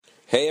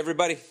Hey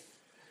everybody,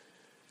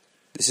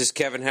 this is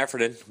Kevin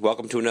Heffernan.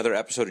 Welcome to another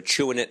episode of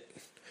Chewing It.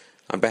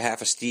 On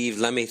behalf of Steve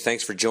Lemme,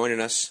 thanks for joining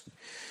us.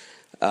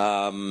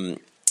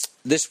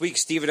 This week,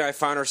 Steve and I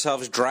found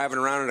ourselves driving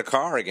around in a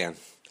car again.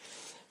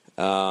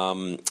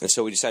 And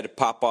so we decided to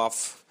pop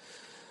off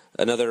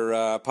another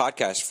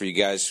podcast for you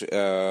guys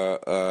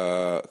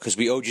because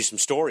we owed you some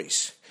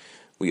stories.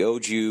 We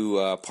owed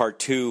you part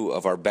 2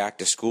 of our back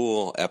to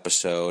school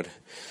episode.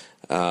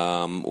 We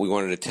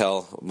wanted to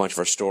tell a bunch of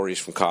our stories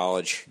from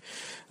college.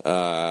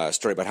 A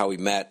story about how we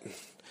met.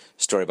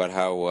 A story about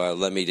how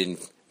Lemme didn't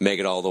make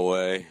it all the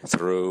way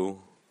through.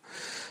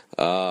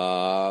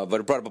 But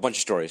it brought up a bunch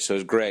of stories, so it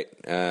was great.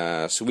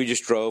 So we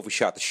just drove. We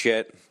shot the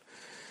shit.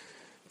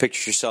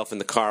 Picture yourself in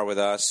the car with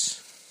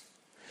us,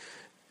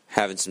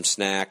 having some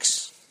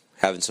snacks,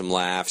 having some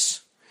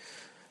laughs,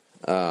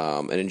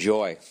 and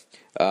enjoy.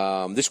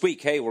 This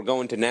week, hey, we're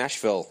going to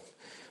Nashville.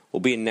 We'll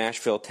be in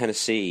Nashville,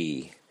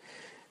 Tennessee,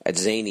 at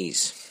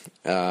Zany's,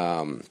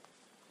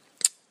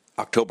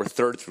 October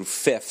 3rd through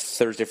 5th,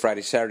 Thursday,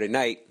 Friday, Saturday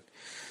night.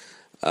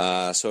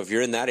 So if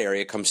you're in that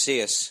area, come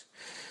see us.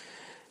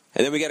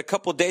 And then we got a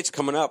couple of dates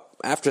coming up.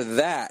 After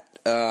that,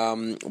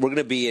 we're going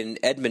to be in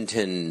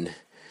Edmonton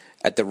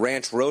at the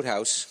Ranch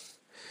Roadhouse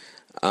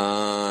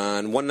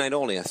on one night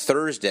only, a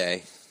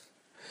Thursday,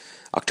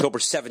 October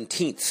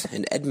 17th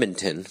in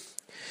Edmonton.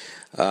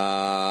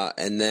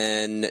 And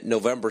then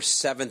November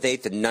 7th,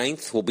 8th, and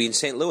 9th, we'll be in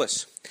St.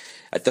 Louis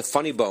at the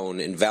Funny Bone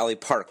in Valley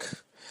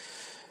Park.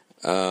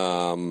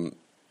 After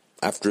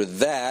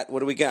that,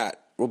 what do we got?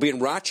 We'll be in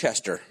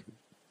Rochester,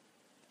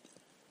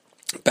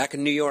 back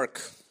in New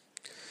York,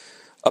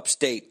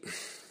 upstate.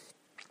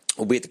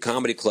 We'll be at the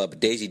Comedy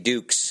Club, Daisy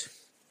Dukes,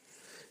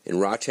 in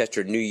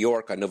Rochester, New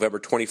York, on November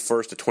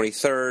 21st to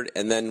 23rd,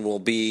 and then we'll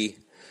be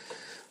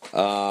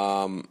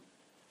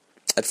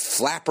at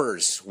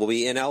Flappers. We'll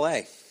be in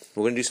L.A.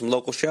 We're going to do some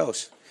local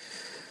shows,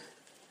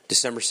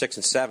 December 6th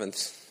and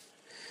 7th.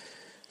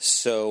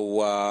 So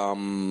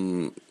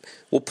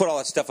we'll put all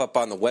that stuff up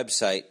on the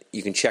website.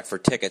 You can check for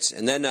tickets,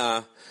 and then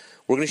we're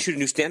going to shoot a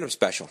new stand-up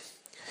special.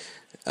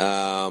 We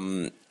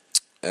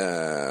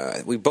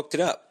booked it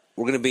up.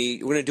 We're going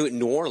to do it in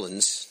New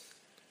Orleans,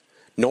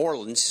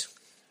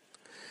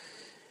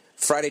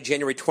 Friday,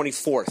 January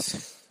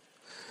 24th.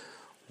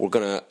 We're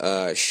going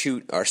to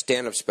shoot our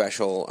stand-up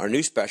special, our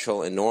new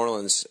special in New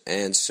Orleans,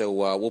 and so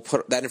we'll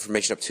put that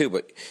information up too.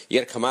 But you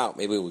got to come out.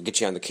 Maybe we'll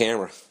get you on the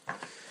camera.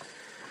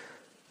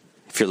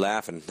 If you're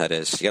laughing, that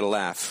is. You got to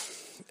laugh.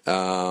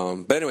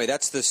 But anyway,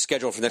 that's the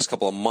schedule for the next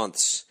couple of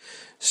months.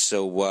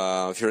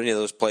 So if you're in any of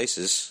those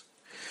places,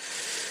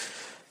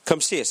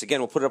 come see us.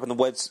 Again, we'll put it up on the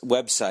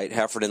website,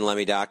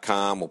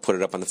 HeffernanLemme.com. We'll put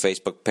it up on the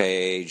Facebook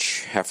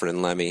page,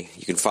 Heffernan Lemme.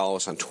 You can follow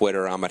us on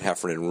Twitter. I'm at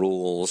Heffernan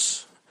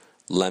Rules.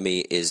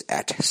 Lemme is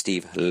at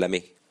Steve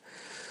Lemme.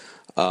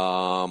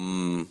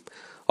 Also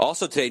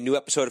today, new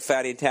episode of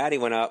Fatty and Tatty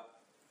went up.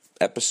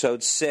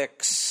 Episode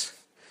 6.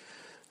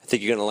 I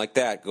think you're going to like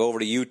that. Go over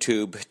to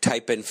YouTube,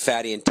 type in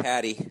Fatty and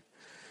Tatty.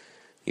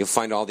 You'll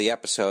find all the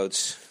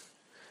episodes.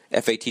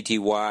 Fatty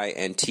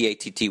and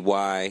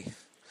Tatty.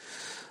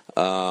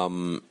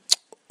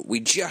 We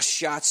just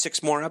shot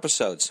 6 more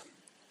episodes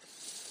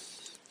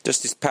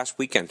just this past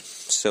weekend.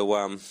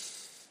 So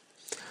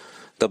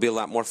there'll be a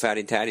lot more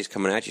Fatty and Tatties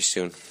coming at you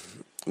soon.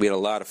 We had a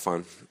lot of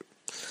fun.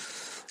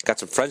 Got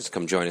some friends to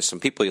come join us, some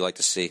people you like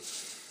to see.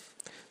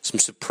 Some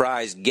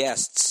surprise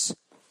guests.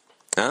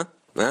 Huh?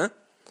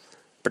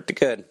 Pretty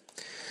good.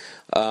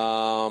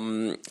 All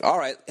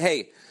right.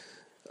 Hey,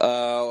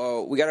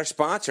 we got our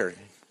sponsor,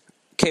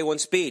 K1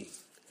 Speed.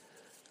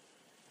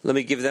 Let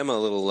me give them a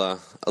little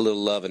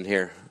love in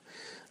here.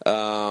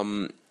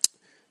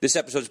 This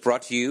episode is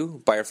brought to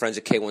you by our friends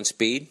at K1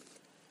 Speed.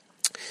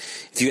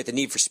 If you get the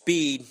need for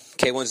speed,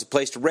 K1 is the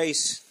place to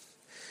race.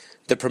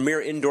 The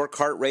premier indoor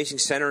kart racing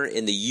center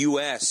in the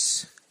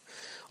U.S.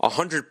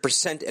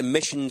 100%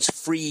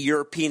 emissions-free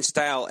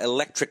European-style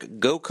electric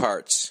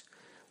go-karts.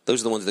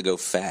 Those are the ones that go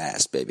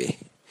fast, baby.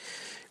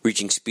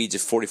 Reaching speeds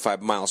of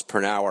 45 miles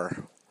per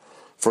hour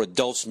for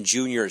adults and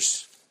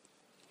juniors.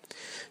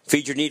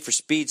 Feed your need for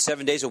speed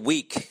 7 days a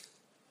week.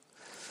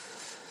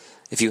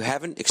 If you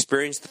haven't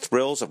experienced the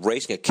thrills of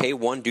racing a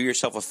K1, do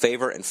yourself a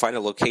favor and find a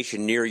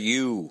location near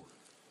you.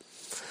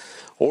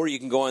 Or you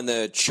can go on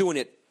the Chewing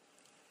It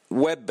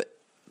web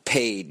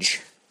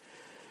page,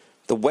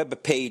 the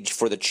web page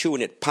for the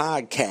Chewing It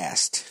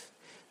podcast.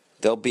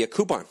 There'll be a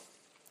coupon.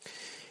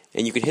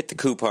 And you can hit the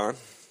coupon.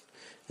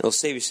 It'll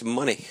save you some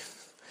money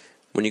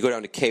when you go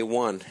down to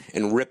K1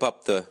 and rip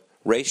up the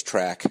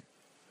racetrack.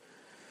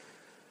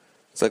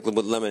 It's like what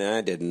Lemon and I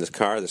did in this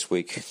car this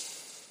week.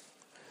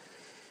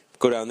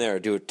 Go down there,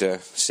 do it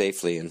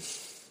safely and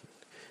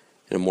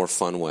in a more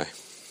fun way.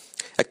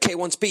 At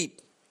K1 Speed.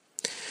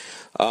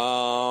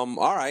 All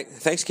right.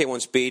 Thanks,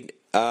 K1 Speed.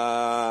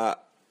 That's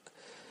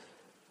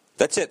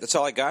it. That's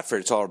all I got for it.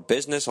 It's all our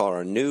business, all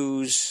our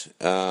news.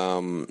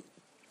 Now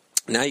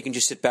you can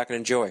just sit back and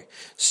enjoy.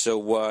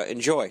 So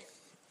enjoy.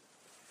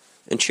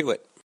 And chew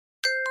it.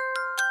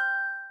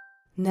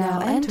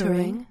 Now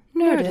entering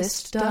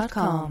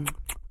Nerdist.com.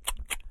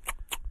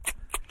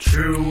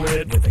 Chewing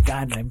it. With a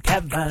guy named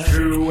Kevin.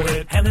 Chewing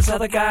it. And this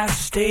other guy,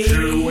 Steve.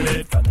 Chewing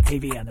it. From the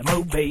TV and the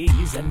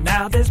movies. And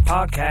now this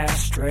podcast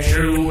straight.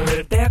 Chewing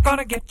it. They're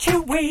gonna get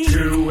chewy.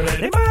 Chewing it.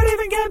 They might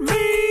even get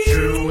me.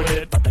 Chewing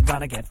it. But they're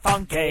gonna get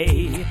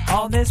funky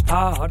on this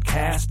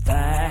podcast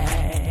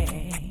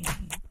thing.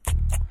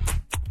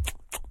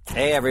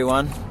 Hey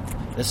everyone,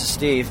 this is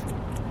Steve.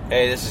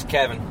 Hey, this is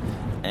Kevin.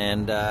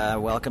 And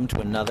welcome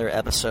to another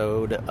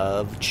episode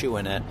of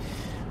Chewing It.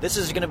 This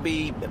is going to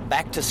be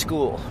Back to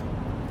School,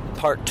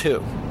 Part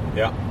 2.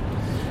 Yeah.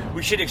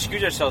 We should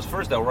excuse ourselves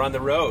first, though. We're on the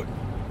road.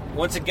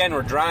 Once again,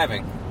 we're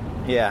driving.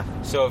 Yeah.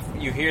 So if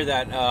you hear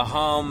that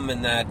hum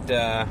and that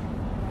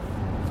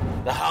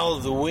the howl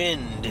of the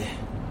wind,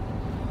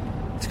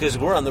 it's because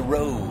we're on the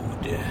road.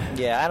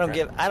 Yeah,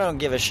 I don't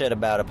give a shit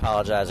about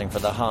apologizing for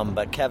the hum,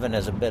 but Kevin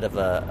is a bit of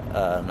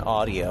an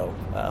audio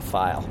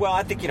file. Well,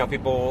 I think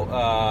people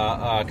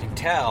can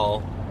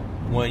tell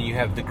when you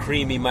have the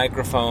creamy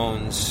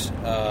microphones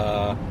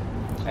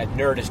at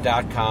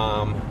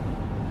Nerdist.com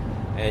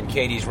and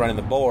Katie's running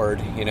the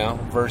board,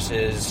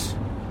 versus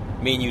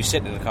me and you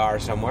sitting in the car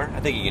somewhere. I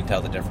think you can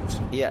tell the difference.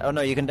 Yeah. Oh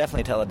no, you can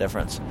definitely tell the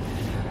difference.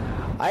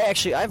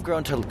 I've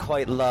grown to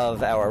quite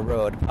love our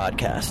road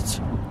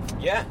podcasts.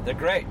 Yeah, they're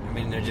great. I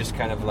mean, they're just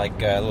kind of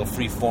like a little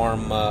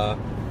free-form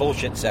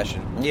bullshit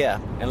session. Yeah.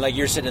 And like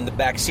you're sitting in the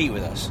back seat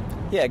with us.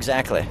 Yeah,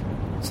 exactly.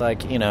 It's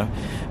like,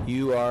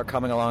 you are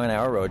coming along on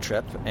our road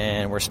trip,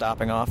 and we're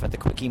stopping off at the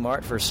Quickie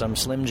Mart for some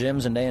Slim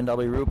Jims and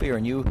A&W Root Beer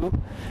and Yoo-Hoo.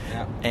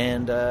 Yeah.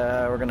 And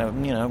we're going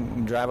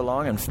to, drive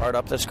along and fart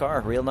up this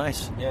car real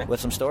nice with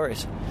some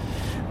stories.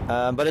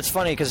 But it's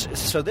funny because,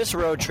 so this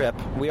road trip,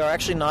 we are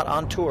actually not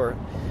on tour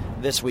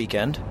this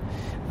weekend.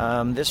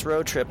 This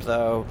road trip,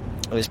 though,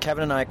 it was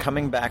Kevin and I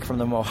coming back from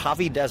the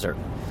Mojave Desert,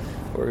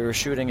 where we were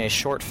shooting a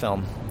short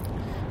film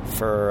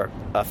for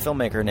a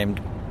filmmaker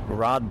named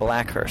Rod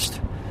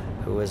Blackhurst,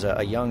 who is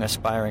a young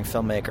aspiring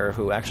filmmaker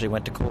who actually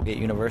went to Colgate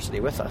University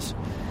with us.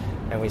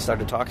 And we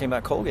started talking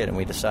about Colgate, and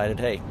we decided,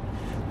 hey,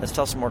 let's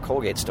tell some more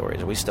Colgate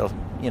stories. We still,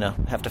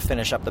 have to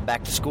finish up the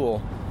back to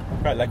school.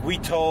 Right, like we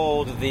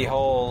told the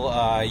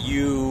whole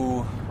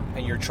you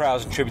and your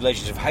trials and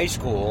tribulations of high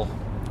school.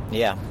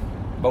 Yeah.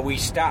 But we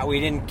stopped.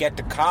 We didn't get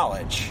to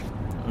college.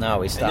 No,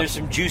 we stopped. And there's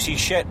some juicy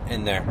shit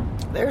in there.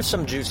 There's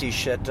some juicy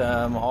shit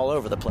all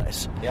over the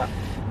place. Yeah.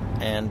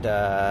 And,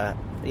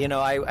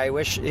 I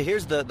wish...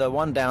 Here's the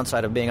one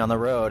downside of being on the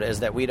road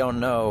is that we don't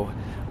know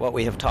what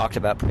we have talked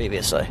about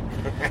previously.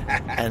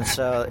 And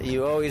so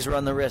you always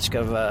run the risk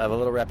of a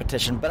little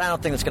repetition, but I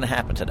don't think it's going to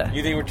happen today.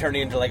 You think we're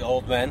turning into like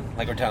old men?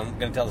 Like we're going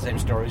to tell the same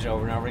stories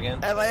over and over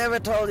again? Have I ever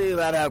told you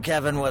about how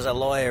Kevin was a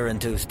lawyer in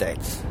 2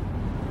 states?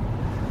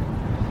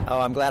 Oh,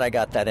 I'm glad I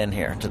got that in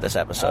here to this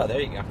episode. Oh, there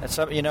you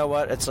go. You know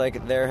what? It's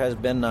like there has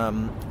been,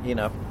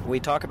 we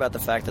talk about the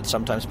fact that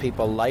sometimes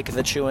people like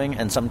the chewing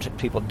and some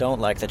people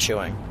don't like the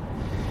chewing.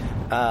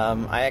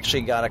 I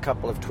actually got a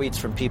couple of tweets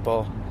from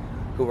people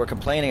who were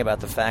complaining about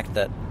the fact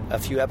that a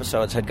few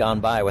episodes had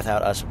gone by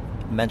without us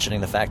mentioning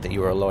the fact that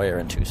you were a lawyer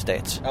in 2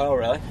 states. Oh,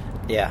 really?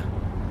 Yeah.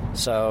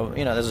 So,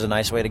 this is a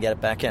nice way to get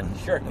it back in.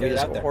 Sure, we get it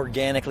just out there.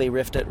 Organically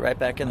riffed it right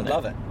back in I there.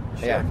 love it.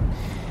 Sure.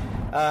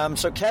 Yeah.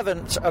 So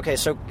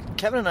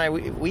Kevin and I,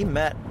 we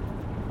met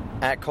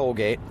at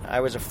Colgate. I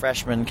was a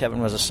freshman,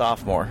 Kevin was a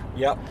sophomore.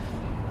 Yep.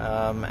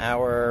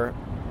 Our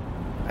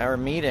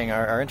meeting,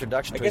 our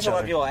introduction to each other. I guess a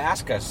lot of people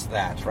ask us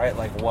that, right?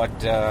 Like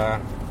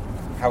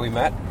how we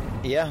met?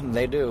 Yeah,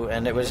 they do,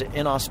 and it was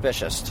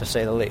inauspicious, to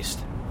say the least.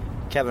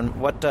 Kevin,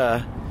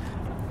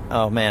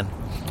 oh man,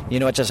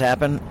 you know what just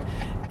happened?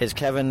 Is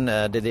Kevin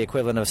did the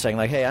equivalent of saying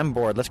like, hey, I'm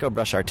bored, let's go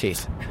brush our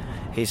teeth.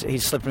 He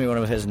slipped me one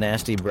of his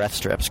nasty breath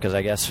strips because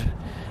I guess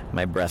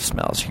my breath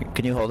smells.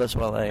 Can you hold this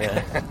while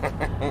I...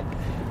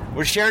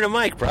 We're sharing a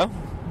mic, bro.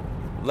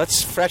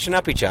 Let's freshen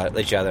up each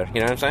other. You know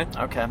what I'm saying?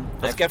 Okay.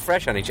 Let's get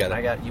fresh on each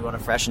other. You want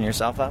to freshen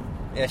yourself up?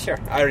 Yeah, sure.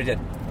 I already did.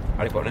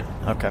 Already put it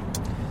in. Okay.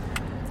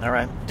 All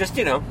right. Just,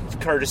 it's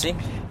courtesy.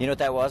 You know what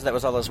that was? That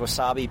was all those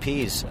wasabi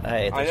peas.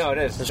 I know it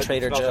is. It's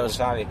Trader Joe's.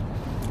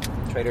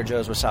 Wasabi. Trader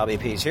Joe's wasabi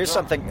peas. Here's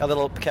a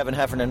little Kevin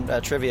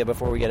Heffernan trivia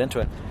before we get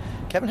into it.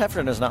 Kevin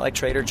Heffernan is not like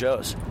Trader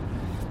Joe's.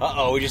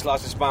 Uh-oh, we just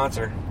lost a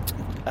sponsor.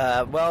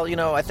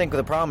 Well, I think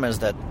the problem is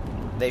that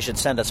they should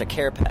send us a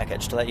care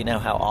package to let you know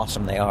how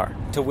awesome they are.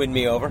 To win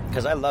me over?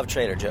 Because I love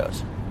Trader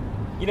Joe's.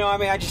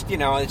 I just,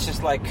 it's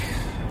just like,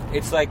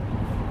 it's like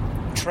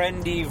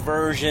trendy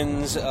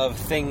versions of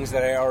things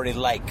that I already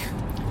like.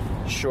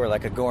 Sure,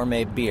 like a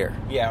gourmet beer.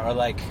 Yeah, or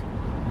like,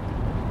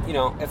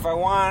 if I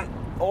want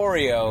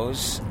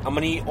Oreos, I'm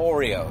going to eat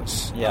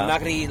Oreos. Yeah. I'm not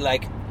going to eat,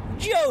 like,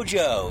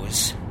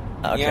 JoJo's.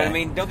 Okay. You know what I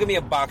mean? Don't give me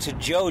a box of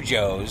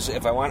JoJo's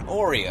if I want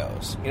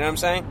Oreos. You know what I'm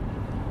saying?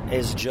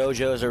 Is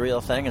JoJo's a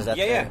real thing? Is that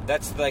Yeah.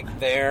 That's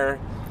like their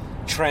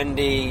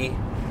trendy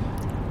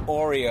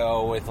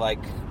Oreo with like,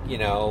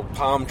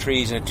 palm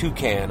trees and a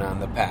toucan on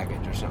the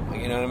package or something.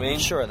 You know what I mean?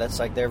 Sure, that's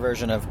like their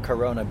version of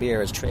Corona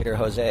beer is Trader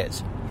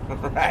Jose's.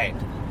 Right.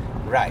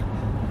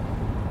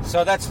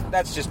 So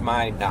that's just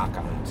my knock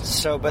on it.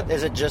 So, but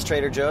is it just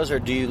Trader Joe's, or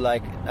do you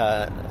like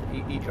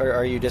or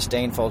are you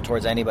disdainful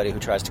towards anybody who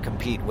tries to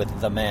compete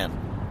with the man?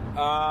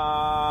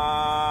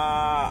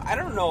 I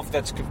don't know if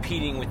that's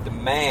competing with the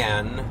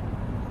man.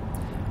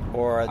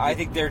 Or I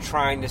think they're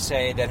trying to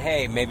say that,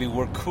 hey, maybe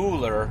we're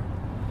cooler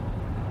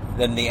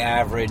than the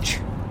average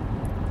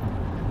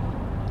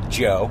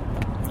Joe.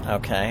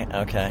 Okay.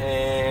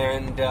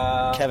 And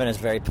Kevin is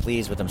very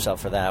pleased with himself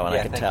for that one.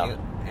 I could tell. You.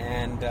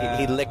 And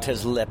he licked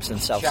his lips in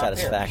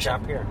self-satisfaction.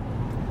 Shop here.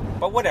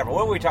 But whatever.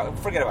 What were we talking?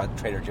 Forget about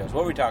Trader Joe's.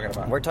 What were we talking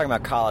about? We're talking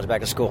about college,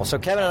 back to school. So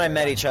Kevin and I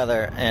met each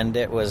other, and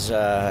it was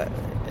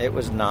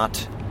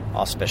not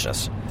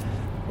auspicious.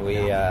 We,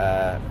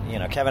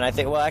 Kevin, I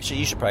think. Well,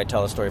 actually, you should probably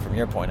tell the story from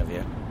your point of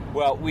view.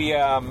 Well,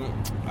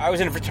 I was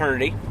in a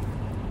fraternity,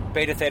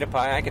 Beta Theta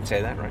Pi. I can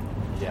say that, right?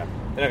 Yeah.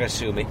 They're not going to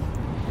sue me.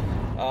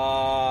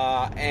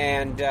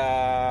 And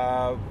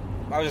I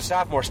was a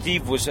sophomore.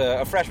 Steve was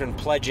a freshman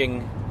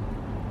pledging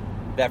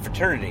that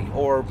fraternity,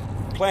 or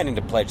planning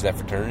to pledge that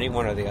fraternity,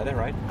 one or the other,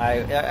 right?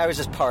 I was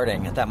just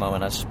partying at that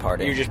moment. I was just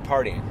partying. You were just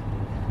partying.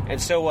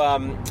 And so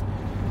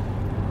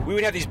we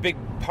would have these big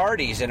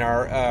parties in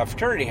our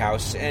fraternity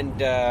house,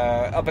 and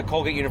up at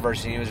Colgate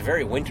University. It was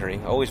very wintry,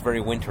 always very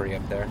wintry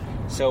up there.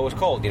 So it was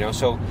cold,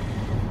 So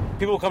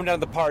people would come down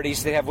to the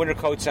parties. They have winter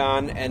coats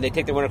on, and they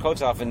take their winter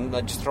coats off and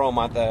just throw them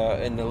out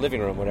in the living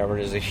room, whatever.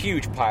 There's a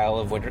huge pile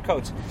of winter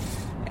coats.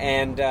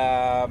 And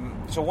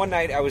so one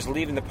night I was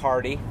leaving the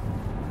party,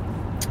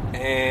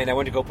 and I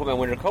went to go put my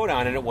winter coat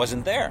on, and it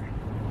wasn't there.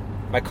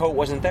 My coat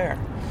wasn't there.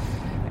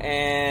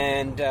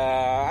 And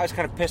I was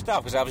kind of pissed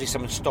off because obviously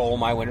someone stole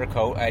my winter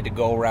coat. I had to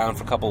go around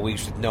for a couple of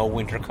weeks with no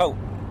winter coat.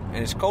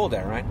 And it's cold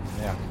there, right?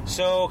 Yeah.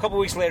 So a couple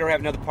of weeks later, I have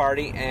another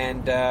party,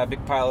 and a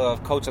big pile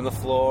of coats on the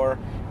floor.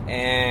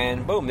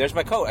 And boom, there's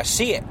my coat. I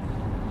see it.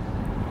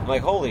 I'm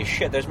like, holy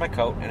shit, there's my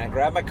coat. And I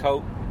grab my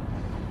coat,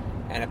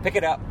 and I pick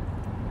it up.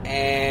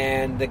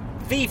 And the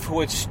thief who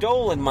had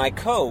stolen my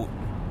coat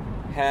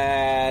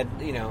had,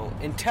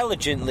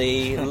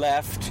 intelligently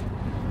left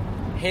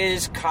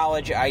his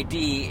college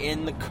ID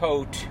in the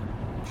coat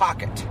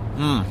pocket.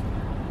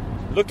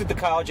 Looked at the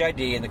college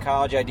ID, and the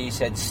college ID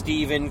said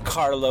Stephen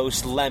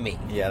Carlos Lemme.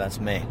 Yeah, that's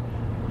me.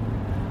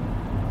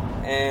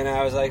 And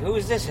I was like, who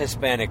is this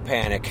Hispanic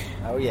panic?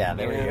 Oh, yeah,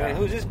 there we go.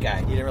 Who's this guy?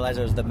 You didn't realize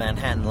it was the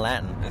Manhattan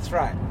Latin. That's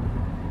right.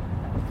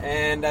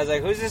 And I was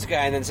like, who's this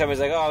guy? And then somebody's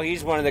like, oh,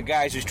 he's one of the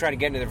guys who's trying to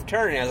get into the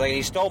fraternity. I was like,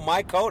 he stole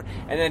my coat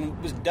and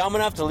then was dumb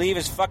enough to leave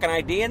his fucking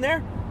ID in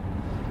there?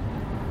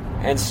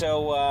 And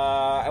so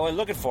I went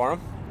looking for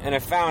him, and I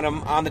found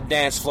him on the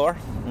dance floor.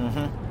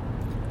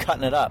 Mm-hmm.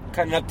 Cutting it up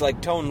to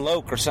like Tone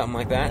Loc or something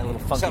like that. Yeah, a little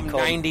funky, something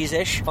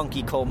 90s-ish.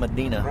 Funky Cold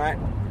Medina. Right.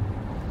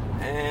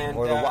 And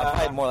or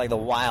probably more like the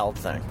Wild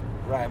thing.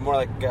 Right, more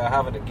like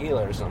Hava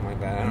Tequila or something like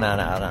that.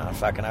 No.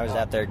 Fucking, I was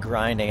out there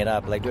grinding it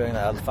up, like doing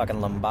a fucking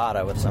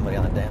lambada with somebody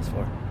on the dance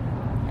floor.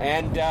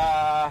 And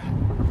I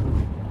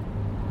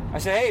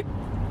said, hey,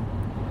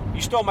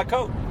 you stole my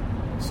coat.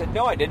 He said,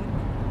 no, I didn't.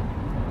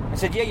 I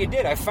said, yeah, you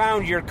did. I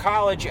found your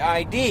college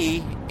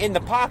ID in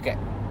the pocket.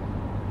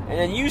 And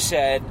then you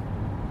said,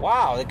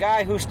 wow, the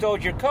guy who stole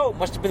your coat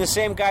must have been the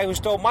same guy who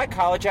stole my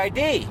college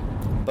ID.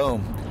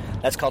 Boom.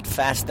 That's called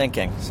fast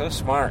thinking. So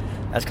smart.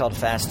 That's called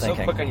fast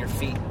thinking. So quick on your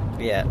feet.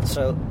 Yeah,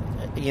 so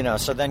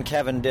then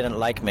Kevin didn't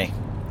like me.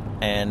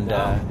 And,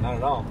 no, not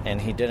at all. And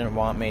he didn't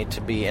want me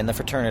to be in the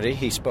fraternity.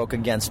 He spoke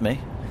against me.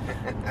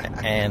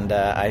 And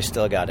I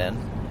still got in.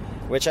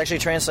 Which actually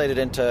translated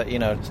into,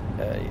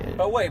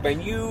 but wait,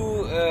 man,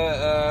 you,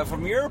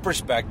 from your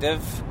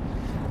perspective,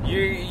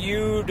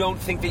 you don't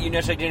think that you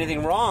necessarily did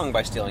anything wrong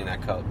by stealing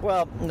that coat?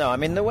 Well, no, I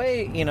mean, the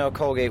way,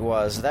 Colgate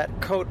was,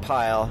 that coat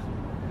pile,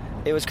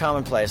 it was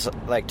commonplace,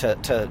 like,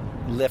 to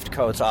lift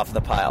coats off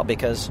the pile,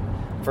 because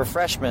for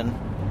freshmen,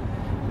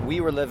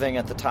 we were living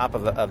at the top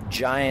of a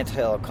giant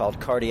hill called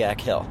Cardiac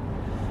Hill.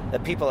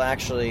 That people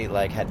actually,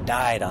 like, had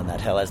died on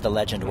that hill, as the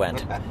legend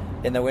went,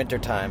 in the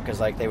wintertime, because,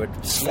 like, they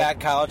would slip. Fat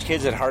college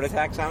kids had heart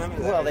attacks on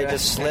them? Well, they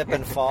just slip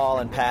and fall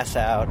and pass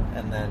out,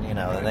 and then,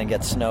 and then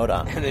get snowed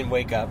on. And then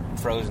wake up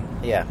frozen.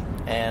 Yeah.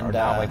 And, or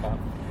not wake up.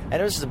 And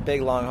it was just a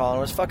big, long haul, and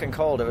it was fucking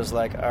cold. It was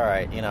like, all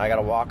right, I got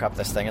to walk up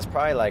this thing. It's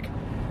probably, like,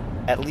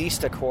 at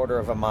least a quarter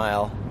of a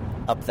mile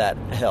up that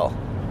hill.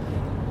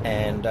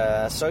 And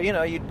so,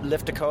 you'd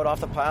lift a coat off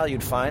the pile,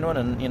 you'd find one,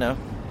 and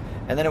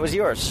then it was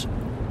yours.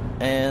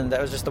 And that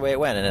was just the way it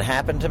went. And it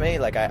happened to me.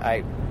 Like,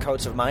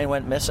 coats of mine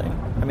went missing.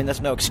 I mean, that's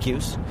no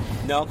excuse.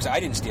 No, because I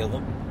didn't steal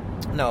them.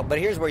 No, but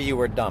here's where you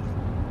were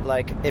dumb.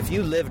 Like, if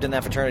you lived in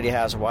that fraternity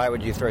house, why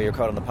would you throw your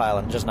coat on the pile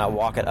and just not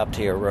walk it up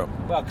to your room?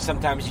 Well, 'cause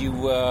sometimes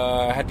you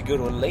had to go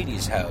to a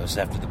lady's house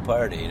after the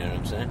party, you know what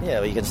I'm saying? Yeah,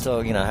 well, you can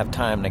still, have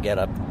time to get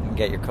up and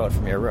get your coat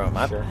from your room.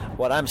 Sure.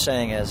 What I'm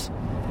saying is,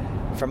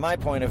 from my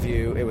point of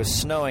view, it was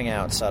snowing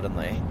out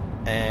suddenly,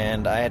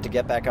 and I had to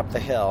get back up the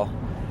hill,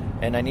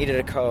 and I needed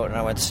a coat, and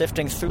I went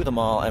sifting through them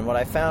all, and what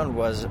I found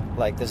was,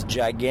 like, this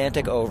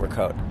gigantic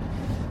overcoat.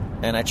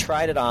 And I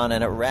tried it on,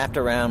 and it wrapped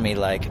around me,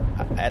 like,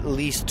 at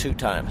least 2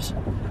 times.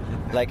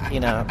 Like,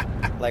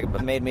 like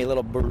it made me a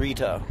little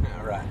burrito.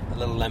 All right, a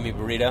little Lemme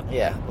burrito.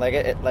 Yeah,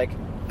 like, like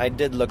I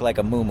did look like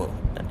a moo-moo.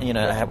 You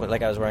know,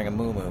 like I was wearing a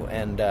muumuu.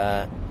 And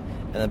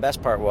the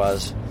best part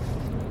was,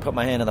 put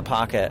my hand in the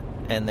pocket,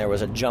 and there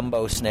was a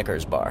jumbo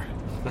Snickers bar.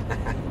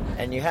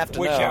 And you have to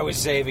Which know... I was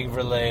saving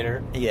for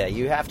later. Yeah,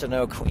 you have to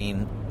know,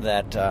 Queen,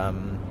 that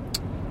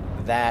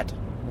that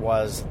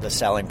was the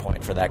selling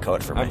point for that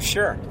coat for me. I'm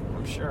sure.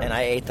 And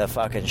I ate the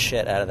fucking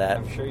shit out of that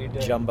I'm sure you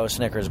did. jumbo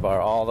Snickers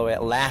bar all the way,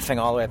 laughing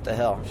all the way up the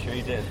hill. I'm sure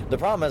you did. The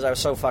problem is I was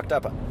so fucked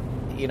up.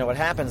 You know, what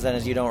happens then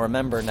is you don't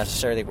remember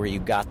necessarily where you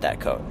got that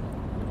coat.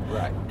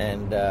 Right.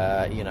 And,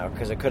 you know,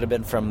 because it could have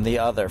been from the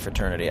other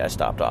fraternity I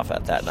stopped off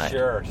at that night.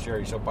 Sure.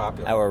 You're so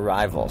popular. Our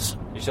rivals.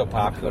 You're so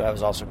popular. Who I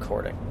was also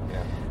courting.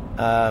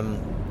 Yeah.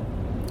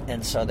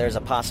 And so there's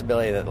a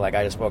possibility that, like,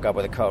 I just woke up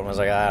with a coat and was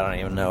like, I don't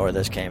even know where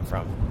this came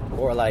from.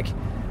 Or, like,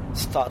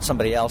 thought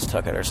somebody else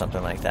took it or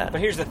something like that. But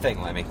here's the thing,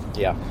 Lemmy.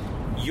 Yeah.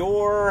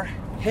 Your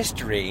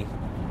history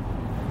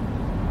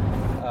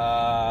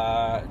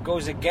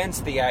goes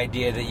against the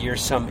idea that you're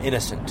some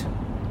innocent.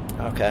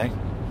 Okay.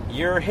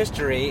 Your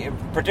history,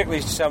 and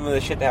particularly some of the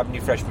shit that happened to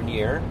you freshman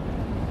year,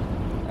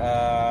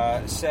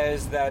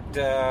 says that,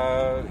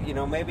 you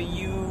know, maybe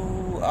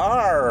you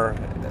are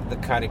the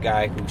kind of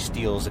guy who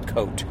steals a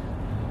coat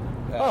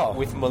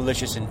with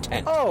malicious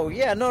intent. Oh,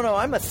 yeah, no,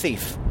 I'm a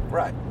thief.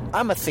 Right.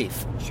 I'm a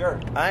thief.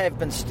 Sure. I have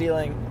been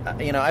stealing,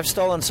 you know, I've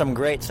stolen some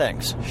great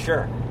things.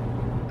 Sure.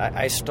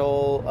 I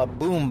stole a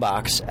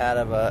boombox out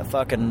of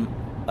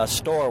a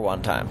store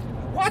one time.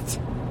 What?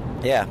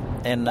 Yeah,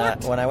 and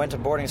What? when I went to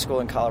boarding school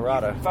in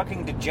Colorado. You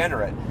fucking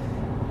degenerate.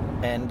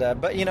 And,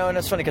 but, you know, and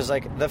it's funny because,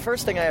 like, the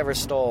first thing I ever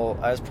stole,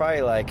 I was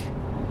probably, like,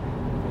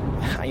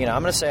 you know,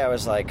 I'm going to say I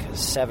was, like,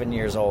 7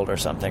 years old or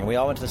something. We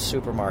all went to the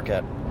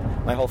supermarket.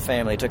 My whole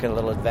family took a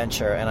little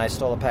adventure, and I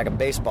stole a pack of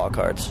baseball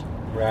cards.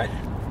 Right.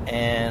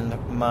 And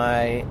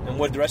And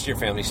what did the rest of your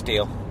family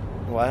steal?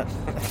 What?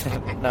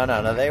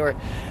 No. They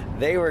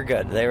were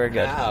good. They were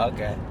good. Ah,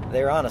 okay.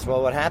 They were honest.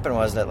 Well, what happened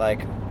was that,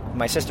 like,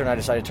 my sister and I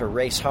decided to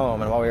race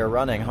home, and while we were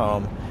running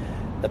home,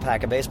 the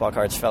pack of baseball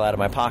cards fell out of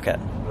my pocket.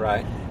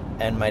 Right.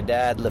 And my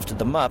dad lifted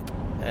them up,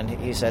 and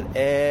he said,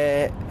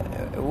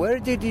 where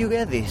did you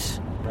get these?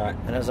 Right.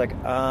 And I was like,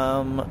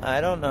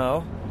 I don't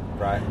know.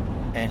 Right.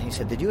 And he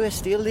said, did you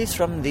steal these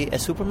from the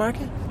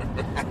supermarket?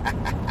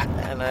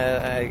 And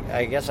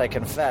I guess I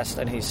confessed,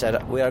 and he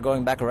said, we are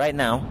going back right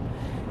now,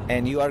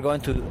 and you are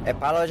going to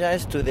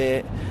apologize to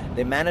the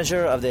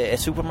manager of the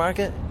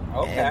supermarket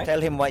and tell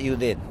him what you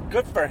did.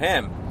 Good for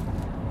him.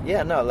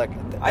 Yeah, no, like...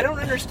 I don't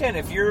understand.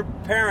 If your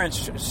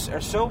parents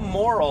are so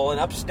moral and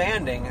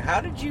upstanding,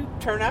 how did you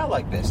turn out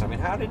like this? I mean,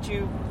 how did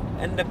you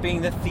end up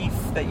being the thief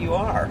that you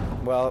are?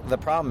 Well, the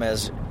problem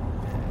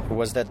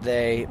was that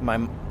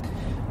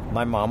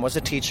my mom was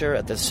a teacher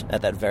at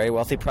that very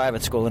wealthy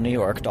private school in New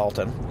York,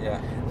 Dalton.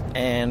 Yeah.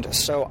 And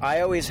so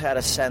I always had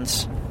a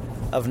sense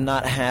of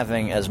not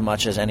having as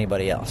much as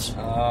anybody else.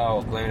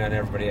 Oh, blaming on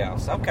everybody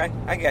else. Okay,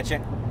 I get you.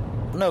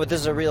 No, but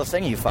this is a real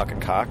thing, you fucking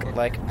cock.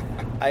 Like,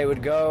 I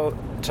would go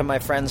to my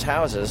friends'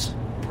 houses,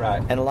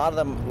 right? And a lot of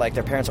them, like,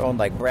 their parents owned,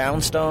 like,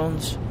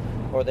 brownstones,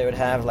 or they would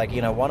have, like,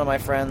 you know, one of my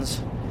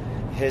friends,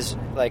 his,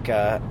 like,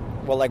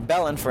 well, like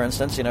Bellin, for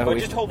instance, you know. But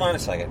just hold on a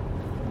second.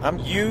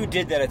 You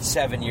did that at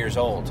 7 years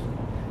old.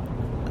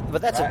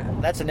 But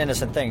that's an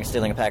innocent thing,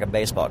 stealing a pack of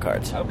baseball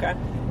cards. Okay.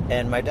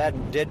 And my dad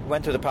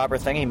went through the proper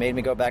thing. He made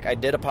me go back. I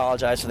did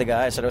apologize to the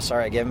guy. I said, "Oh,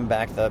 sorry." I gave him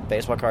back the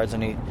baseball cards,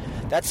 and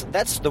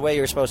that's the way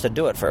you're supposed to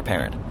do it for a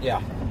parent.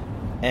 Yeah.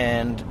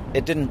 And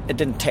it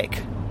didn't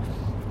take.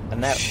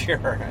 And that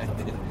sure.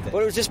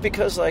 But it was just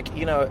because, like,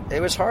 you know,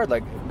 it was hard.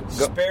 Like,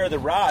 spare the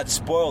rod,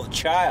 spoil the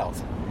child.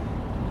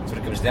 That's what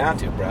it comes down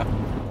to, bro.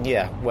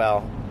 Yeah.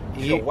 Well,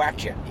 he'll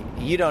whack you.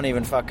 You don't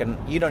even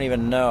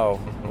know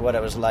what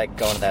it was like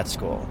going to that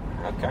school.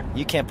 Okay.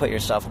 You can't put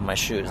yourself in my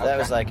shoes. Okay. That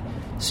was like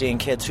seeing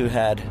kids who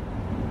had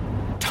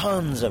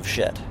tons of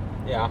shit.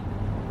 Yeah.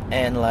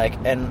 And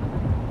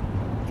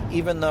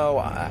even though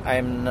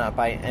I'm not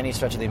by any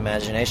stretch of the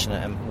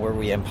imagination were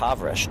we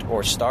impoverished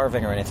or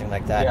starving or anything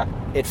like that,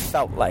 it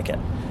felt like it.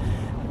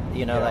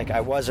 You know, like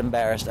I was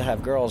embarrassed to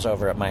have girls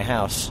over at my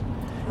house.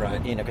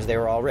 Right. You know, because they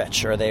were all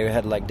rich, or they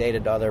had, like,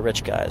 dated other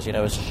rich guys. You know,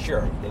 it was,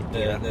 sure.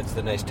 That's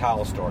the nice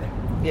towel story.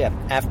 Yeah.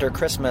 After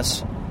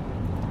Christmas,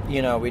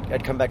 you know,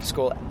 I'd come back to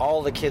school.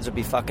 All the kids would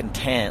be fucking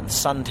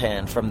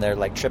suntan from their,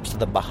 like, trips to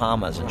the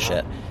Bahamas and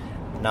shit.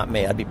 Not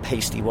me. I'd be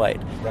pasty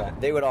white. Right.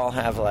 They would all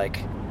have, like,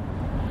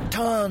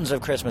 tons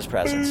of Christmas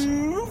presents.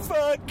 Who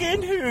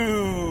fucking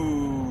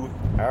who?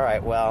 All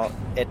right. Well,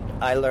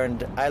 I learned.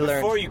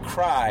 Before you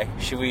cry,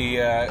 should we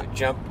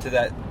jump to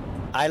that?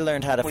 I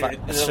learned how to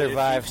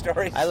survive.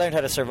 I learned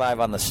how to survive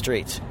on the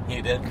street.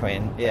 You did?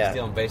 Queen, yeah.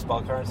 Stealing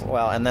baseball cards?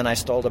 Well, and then I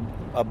stole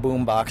a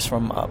boombox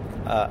from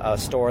a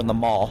store in the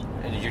mall.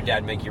 And did your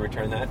dad make you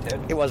return that, too?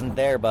 It wasn't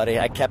there, buddy.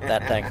 I kept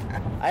that thing.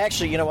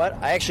 You know what?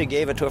 I actually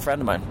gave it to a friend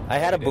of mine. I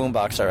had a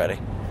boombox already.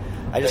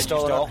 I just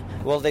stole it.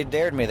 Well, they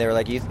dared me. They were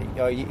like,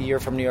 you're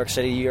from New York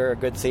City. You're a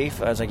good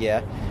thief. I was like,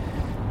 yeah.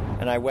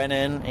 And I went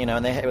in, you know,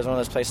 and it was one of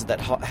those places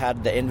that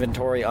had the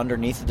inventory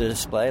underneath the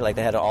display. Like,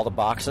 they had all the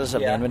boxes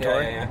of the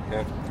inventory.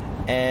 Yeah.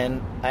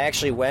 And I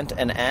actually went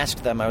and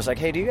asked them, I was like,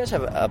 hey, do you guys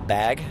have a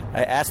bag?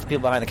 I asked the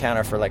people behind the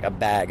counter for, like, a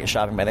bag, a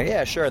shopping bag. They're like,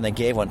 yeah, sure, and they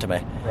gave one to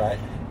me. Right.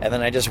 And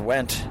then I just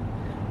went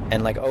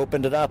and, like,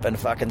 opened it up and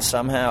fucking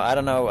somehow, I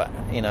don't know,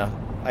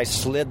 I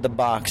slid the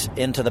box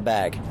into the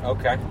bag.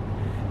 Okay.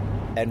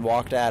 And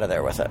walked out of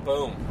there with it.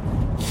 Boom.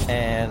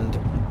 And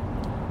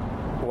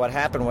what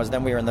happened was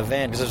then we were in the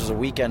van, because this was a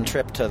weekend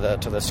trip to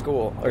the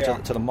school, or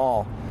to the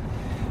mall.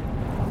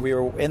 We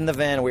were in the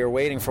van, we were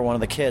waiting for one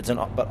of the kids,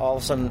 but all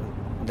of a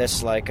sudden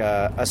this, like,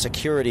 a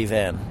security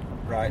van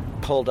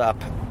pulled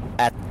up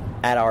at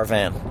our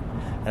van.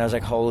 And I was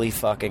like, holy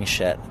fucking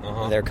shit,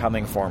 they're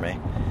coming for me.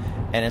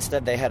 And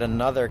instead they had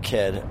another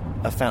kid,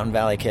 a Fountain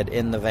Valley kid,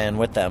 in the van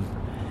with them,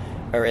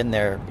 or in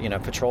their,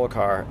 patrol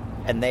car,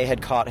 and they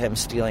had caught him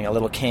stealing a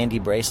little candy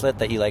bracelet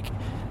that you, like,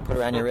 put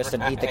around your wrist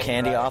and eat the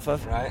candy off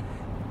of. Right.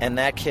 And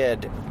that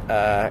kid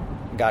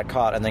got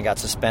caught and then got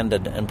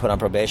suspended and put on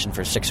probation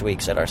for 6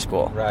 weeks at our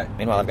school. Right.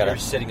 Meanwhile, I've got You're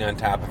sitting on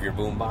top of your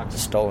boombox.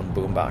 Stolen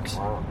boombox.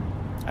 Wow.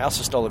 I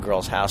also stole a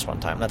girl's house one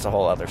time. That's a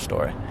whole other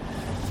story.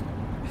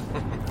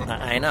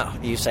 I know.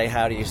 You say,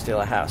 how do you steal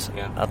a house?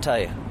 Yeah. I'll tell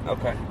you.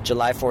 Okay.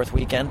 July 4th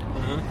weekend,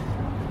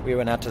 Mm-hmm. we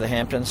went out to the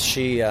Hamptons.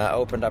 She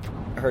opened up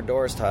her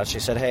doors to us. She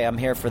said, hey, I'm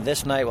here for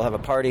this night. We'll have a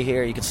party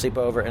here. You can sleep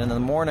over. And in the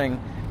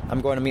morning,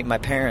 I'm going to meet my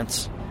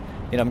parents.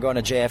 I'm going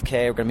to JFK.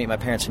 We're going to meet my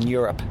parents in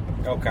Europe.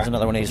 Okay. There's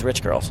another one of these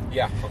rich girls.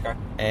 Yeah, okay.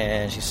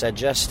 And she said,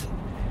 just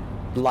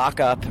lock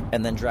up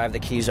and then drive the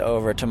keys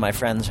over to my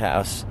friend's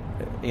house,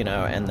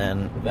 and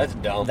then... That's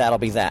dumb. That'll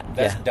be that.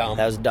 That's dumb.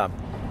 That was dumb.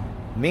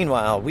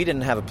 Meanwhile, we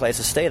didn't have a place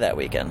to stay that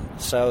weekend.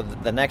 So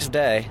the next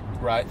day...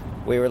 Right.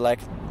 We were like,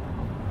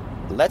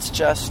 let's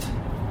just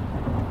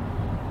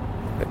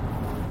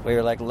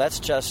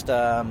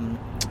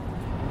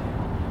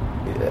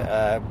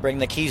bring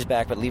the keys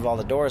back but leave all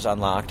the doors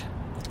unlocked.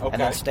 Okay.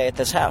 And then stay at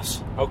this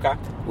house. Okay.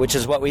 Which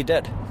is what we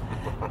did.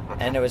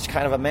 And it was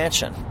kind of a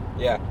mansion.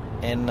 Yeah.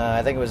 In,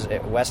 I think it was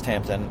at West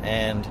Hampton.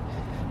 And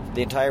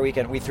the entire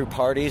weekend we threw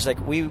parties.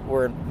 Like, we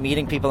were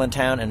meeting people in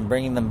town and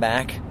bringing them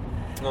back.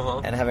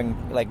 And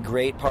having, like,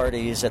 great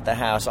parties at the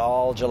house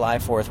all July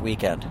 4th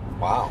weekend.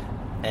 Wow.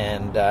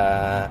 And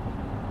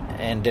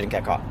didn't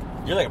get caught.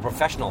 You're like a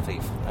professional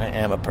thief. I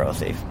am a pro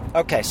thief.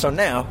 Okay, so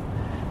now,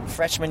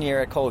 freshman year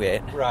at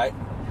Colgate. Right.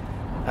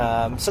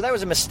 So that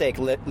was a mistake,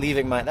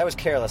 leaving that was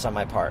careless on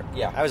my part.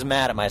 Yeah. I was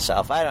mad at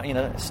myself.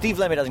 Steve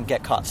Lemme doesn't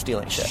get caught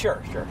stealing shit.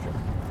 Sure.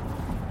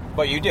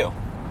 But you do.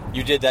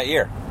 You did that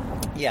year.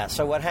 Yeah,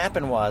 so what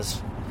happened was,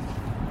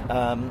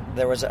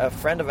 there was a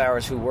friend of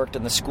ours who worked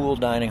in the school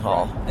dining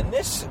hall. Right. And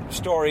this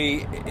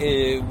story,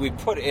 we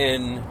put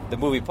in the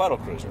movie Puddle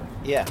Cruiser.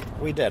 Yeah,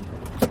 we did.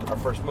 Our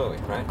first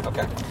movie, right?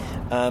 Okay.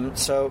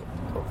 So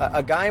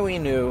a guy we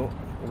knew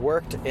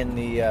worked in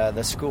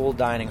the school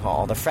dining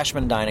hall, the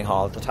freshman dining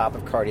hall at the top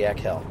of Cardiac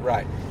Hill.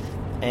 Right.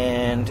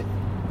 And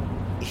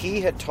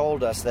he had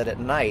told us that at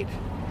night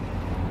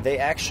they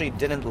actually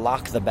didn't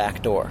lock the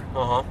back door.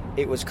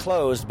 It was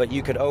closed, but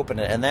you could open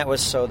it, and that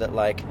was so that,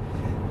 like,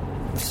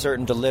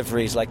 certain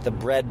deliveries, like the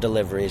bread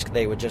deliveries,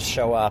 they would just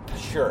show up.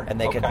 Sure. And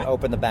they could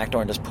open the back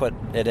door and just put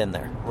it in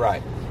there.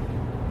 Right.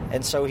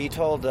 And so he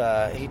told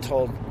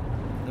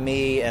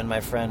me and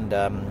my friend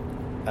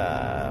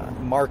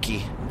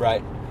Marky.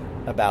 Right.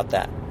 About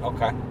that.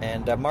 Okay.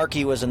 And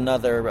Marky was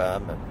another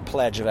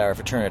pledge of our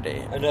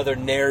fraternity. Another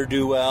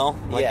ne'er-do-well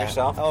like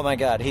yourself? Oh my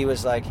God. He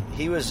was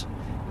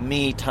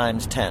me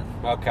times 10.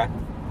 Okay.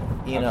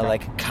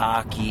 Like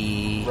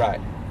cocky. Right.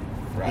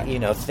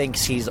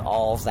 Thinks he's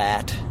all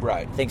that.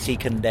 Right. Thinks he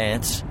can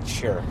dance.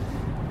 Sure.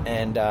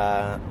 And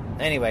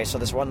anyway, so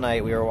this one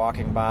night we were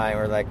walking by and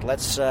we were like,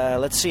 let's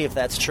see if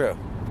that's true.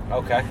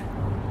 Okay.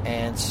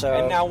 And so...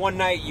 And now one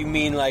night, you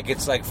mean like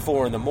it's like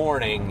 4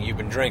 a.m, you've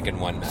been drinking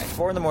one night.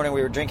 4 a.m,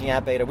 we were drinking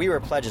at Beta. We were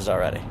pledges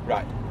already.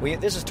 Right.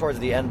 This is towards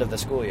the end of the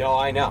school year. Oh,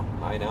 I know.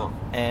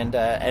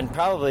 And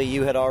probably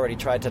you had already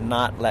tried to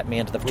not let me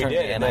into the fraternity,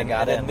 we did, and I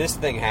got in. And then this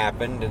thing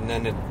happened, and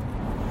then it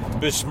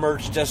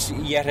besmirched us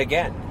yet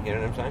again. You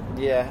know what I'm saying?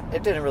 Yeah,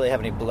 it didn't really have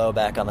any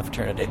blowback on the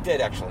fraternity. It did,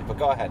 actually, but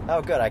go ahead.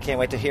 Oh, good. I can't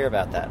wait to hear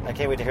about that. I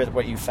can't wait to hear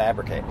what you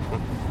fabricate.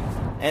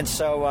 And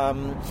so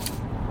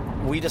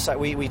we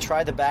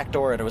tried the back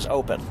door, and it was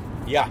open.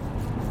 Yeah.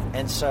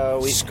 And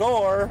so we...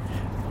 Score!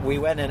 We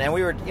went in, and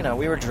we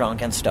were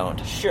drunk and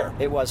stoned. Sure.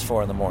 It was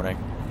 4 a.m.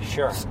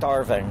 Sure.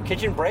 Starving.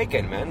 Kitchen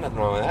break-in, man. Nothing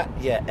wrong with that.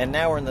 Yeah, and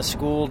now we're in the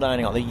school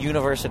dining hall, the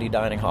university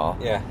dining hall.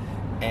 Yeah.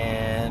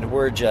 And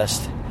we're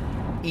just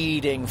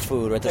eating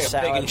food. We're at the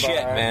salad bar.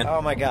 Shit, man.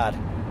 Oh, my God.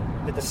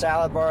 We hit the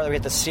salad bar, we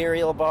hit the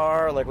cereal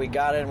bar. Like, we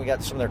got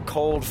some of their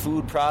cold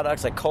food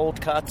products, like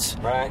cold cuts.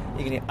 Right.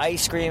 You can eat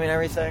ice cream and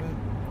everything.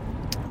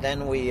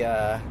 Then we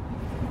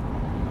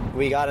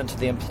got into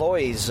the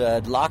employees'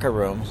 locker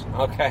rooms.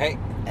 Okay.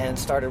 And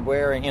started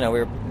wearing, we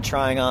were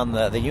trying on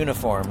the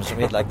uniforms.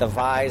 We had, like, the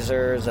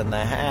visors and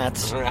the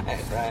hats. Right.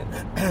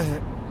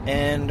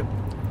 And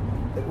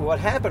what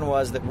happened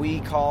was that we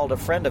called a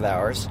friend of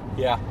ours.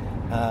 Yeah.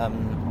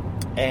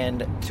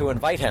 And to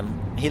invite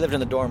him, he lived in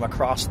the dorm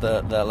across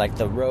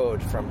the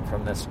road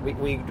from this.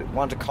 We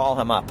wanted to call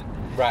him up.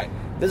 Right.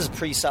 This is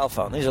pre-cell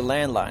phone. These are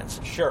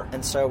landlines. Sure.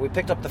 And so we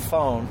picked up the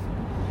phone,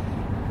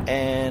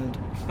 and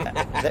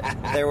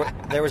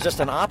there was just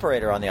an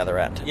operator on the other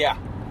end. Yeah.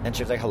 And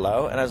she was like,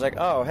 hello? And I was like,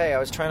 oh, hey, I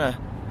was trying to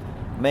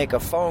make a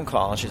phone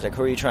call. And she's like,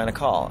 who are you trying to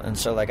call? And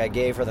so, like, I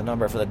gave her the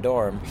number for the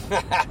dorm.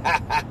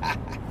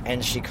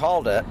 And she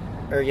called it.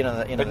 Or,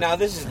 But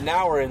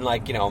now we're in,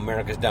 like,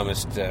 America's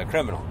Dumbest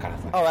Criminal kind of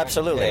thing. Oh,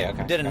 absolutely. Yeah,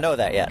 okay. Didn't know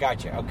that yet.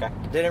 Gotcha, okay.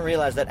 Didn't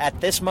realize that at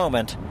this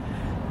moment,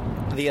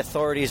 the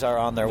authorities are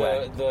on their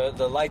way.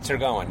 The lights are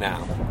going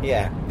now.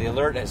 Yeah. The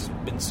alert has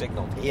been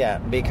signaled. Yeah,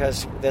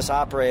 because this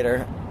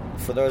operator,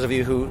 for those of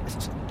you who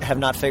have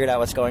not figured out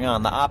what's going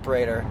on, the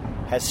operator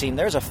has seen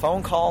there's a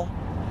phone call.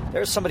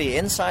 There's somebody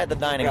inside the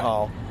dining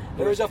hall.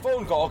 There's a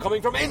phone call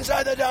coming from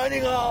inside the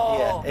dining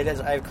hall. Yeah, it is.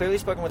 I've clearly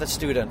spoken with a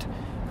student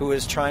who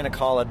is trying to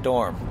call a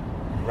dorm.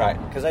 Right.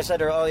 Because I said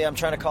to her, oh, yeah, I'm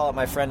trying to call up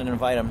my friend and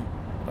invite him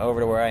over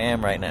to where I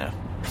am right now.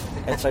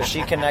 And so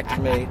she connected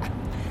me.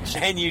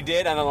 And you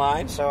did on the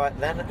line? So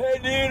then... Hey,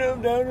 dude,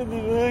 I'm down at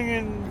the thing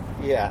and...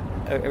 Yeah.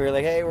 We were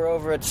like, hey, we're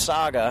over at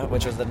Saga,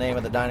 which was the name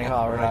of the dining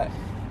hall. We're right.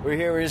 Like, we're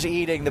here, we're just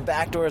eating. The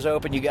back door's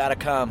open. You got to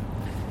come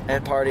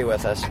and party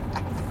with us.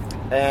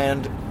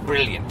 And...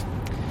 Brilliant.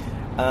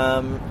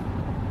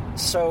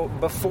 So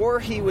before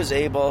he was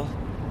able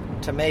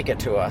to make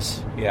it to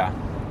us... Yeah.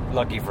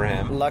 Lucky for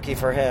him.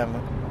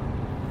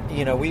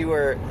 We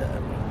were...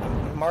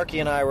 Marky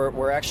and I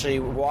were actually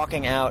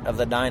walking out of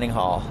the dining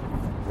hall.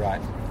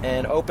 Right.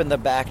 And opened the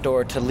back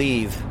door to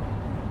leave.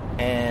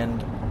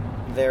 And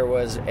there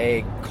was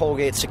a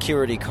Colgate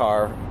security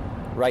car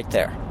right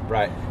there.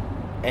 Right.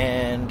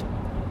 And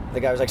the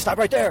guy was like, stop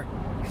right there.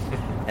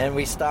 And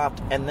we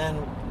stopped. And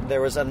then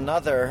there was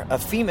a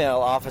female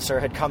officer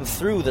had come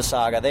through the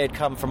Saga. They had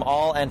come from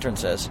all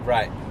entrances.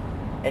 Right.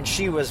 And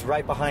she was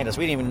right behind us.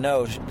 We didn't even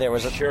know there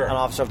was an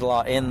officer of the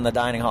law in the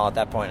dining hall at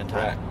that point in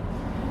time. Right.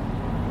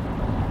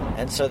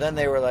 And so then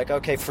they were like,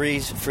 okay,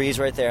 freeze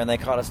right there. And they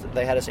caught us.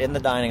 They had us in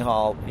the dining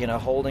hall,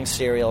 holding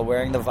cereal,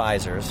 wearing the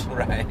visors.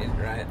 Right.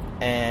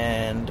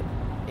 And,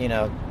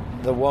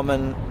 the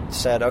woman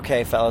said,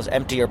 okay, fellas,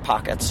 empty your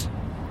pockets.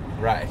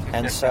 Right.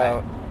 And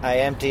so I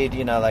emptied,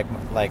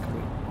 like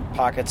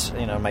pockets,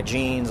 my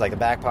jeans, like the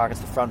back pockets,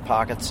 the front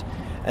pockets.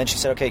 And she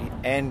said, okay,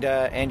 and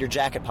your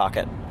jacket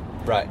pocket.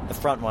 Right. The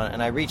front one.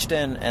 And I reached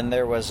in, and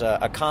there was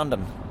a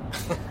condom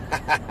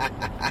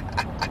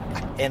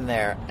in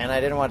there. And I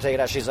didn't want to take it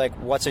out. She's like,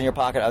 what's in your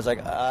pocket? I was like,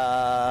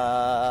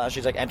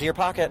 she's like, empty your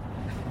pocket.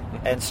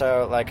 And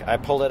so, like, I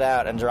pulled it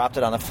out and dropped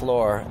it on the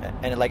floor.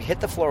 And it, like,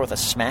 hit the floor with a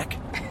smack.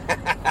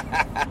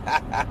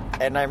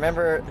 And I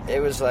remember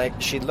it was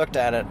like, she looked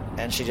at it,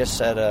 and she just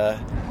said,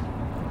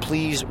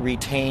 please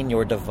retain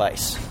your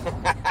device.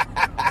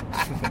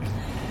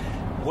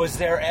 Was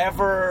it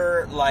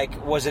ever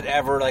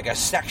like a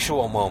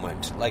sexual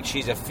moment? Like,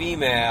 she's a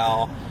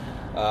female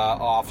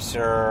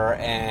officer,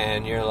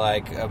 and you're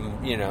like,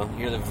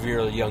 you're the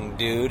real young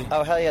dude.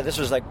 Oh, hell yeah, this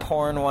was like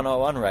porn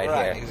 101 right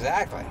here.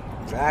 Exactly.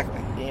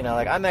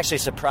 Like, I'm actually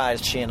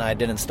surprised she and I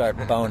didn't start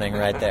boning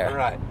right there.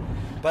 Right.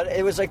 But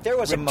it was like, there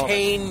was a moment.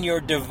 Retain your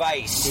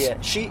device.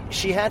 Yeah,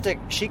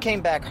 she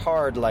came back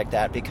hard like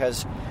that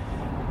because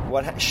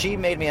she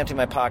made me empty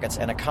my pockets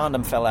and a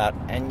condom fell out.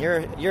 And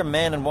you're a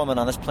man and woman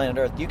on this planet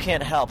Earth. You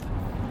can't help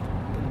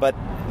but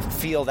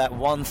feel that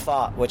one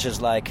thought, which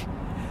is like,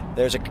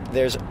 there's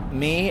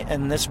me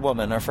and this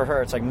woman, or for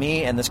her, it's like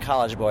me and this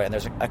college boy, and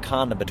there's a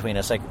condom between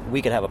us. Like,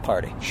 we could have a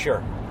party.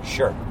 Sure.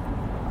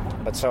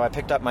 But so I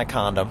picked up my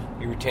condom.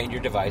 You retained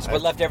your device,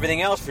 but left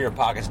everything else for your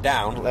pockets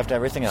down. Left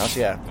everything else,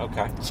 yeah.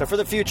 Okay. So for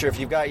the future, if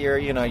you've got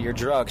your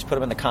drugs, put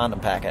them in the condom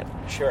packet.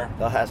 Sure.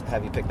 They'll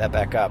have you pick that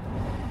back up.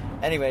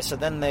 Anyway, so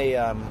then they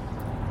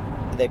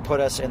put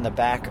us in the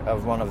back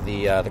of one of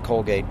the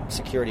Colgate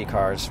security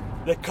cars.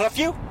 They cuff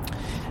you?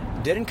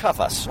 Didn't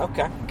cuff us.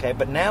 Okay,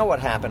 but now what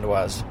happened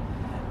was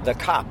the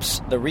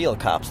cops, the real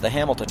cops, the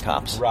Hamilton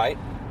cops, right,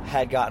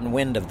 had gotten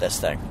wind of this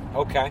thing.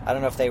 Okay. I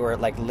don't know if they were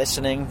like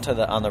listening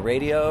to on the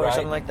radio or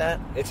something like that.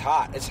 It's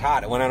hot.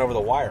 It went out over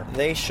the wire.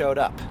 They showed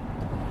up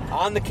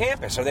on the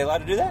campus. Are they allowed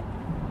to do that?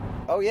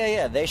 Oh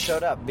yeah. They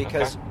showed up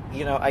because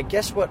I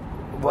guess what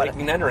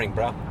breaking and entering,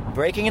 bro.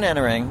 Breaking and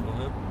entering.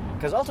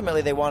 Because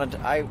ultimately they wanted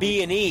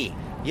B&E.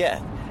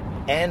 Yeah,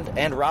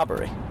 and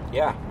robbery.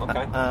 Yeah.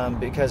 Okay.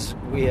 Because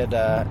we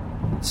had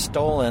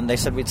stolen. They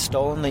said we'd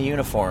stolen the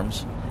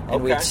uniforms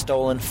and we'd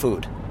stolen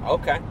food.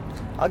 Okay.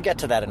 I'll get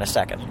to that in a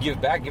second. Give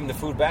him the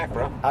food back,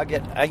 bro. I'll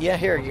get...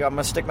 here you go. I'm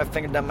going to stick my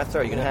finger down my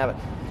throat. You can have it.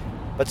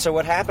 But so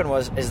what happened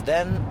is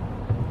then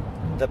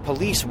the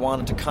police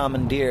wanted to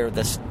commandeer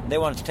this... They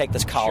wanted to take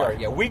this collar.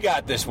 Sure, yeah. We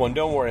got this one.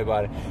 Don't worry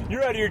about it.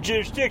 You're out of your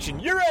jurisdiction.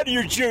 Yeah,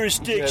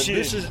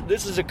 this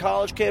is a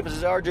college campus. This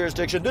is our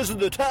jurisdiction. This is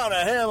the town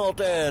of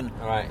Hamilton.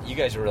 All right. You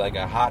guys were like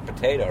a hot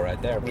potato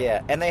right there, bro.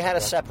 Yeah, and they had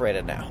us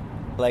separated now.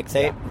 Like,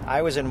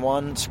 I was in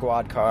one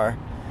squad car.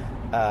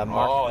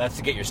 That's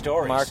to get your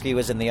stories. Marky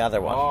was in the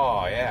other one.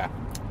 Oh, yeah.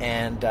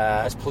 And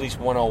that's Police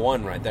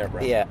 101 right there,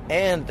 bro. Yeah,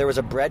 and there was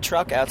a bread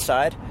truck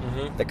outside.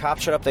 Mm-hmm. The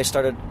cops showed up. They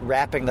started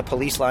wrapping the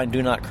police line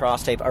 "Do Not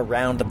Cross" tape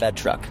around the bread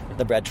truck,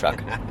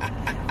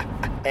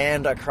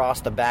 and across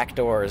the back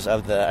doors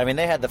of the. I mean,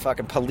 they had the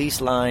fucking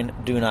police line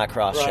 "Do Not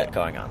Cross" shit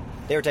going on.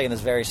 They were taking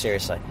this very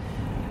seriously.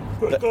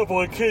 For a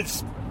couple of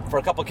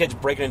kids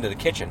breaking into the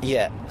kitchen.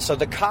 Yeah, so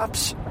the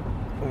cops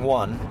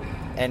won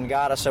and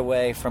got us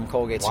away from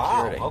Colgate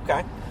security. Wow.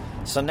 Okay.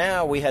 So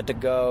now we had to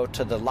go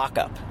to the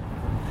lockup.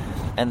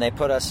 And they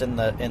put us in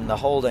the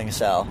holding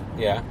cell.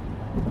 Yeah.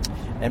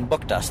 And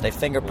booked us. They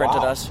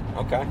fingerprinted us.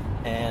 Okay.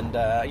 And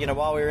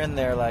while we were in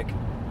there, like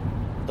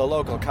the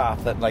local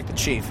cop, that like the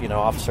chief,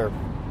 Officer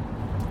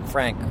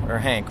Frank or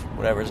Hank,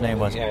 whatever his name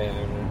was.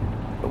 Yeah.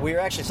 But we were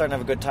actually starting to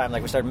have a good time.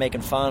 Like we started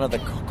making fun of the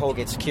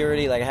Colgate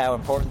security, like how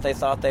important they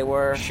thought they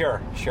were.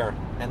 Sure.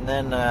 And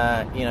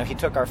then he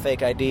took our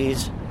fake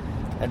IDs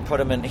and put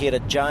them in. He had a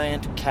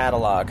giant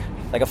catalog,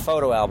 like a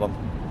photo album,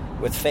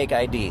 with fake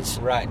IDs.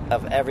 Right.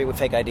 Of every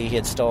fake ID he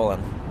had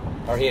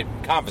stolen. Or he had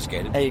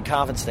confiscated. He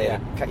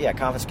confiscated. Yeah,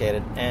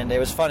 confiscated. And it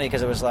was funny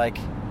because it was like,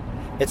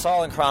 it's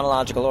all in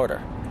chronological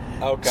order.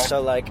 Okay.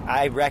 So, like,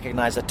 I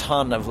recognized a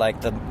ton of,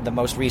 like, the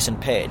most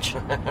recent page.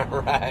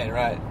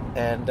 Right.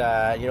 And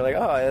you're like,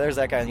 oh, there's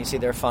that guy. And you see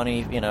their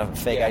funny,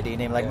 fake ID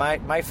name. Like,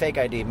 my fake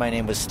ID, my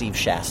name was Steve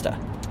Shasta.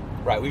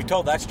 Right. We've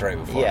told that story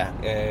before.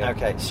 Yeah.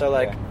 Okay. So,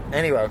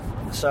 anyway,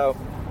 so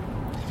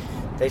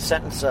they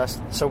sentenced us.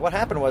 So what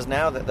happened was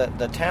now that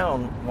the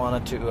town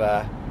wanted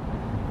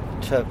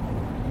to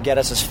get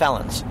us as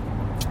felons.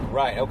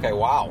 Right. Okay.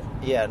 Wow.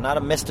 Yeah, not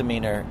a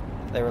misdemeanor.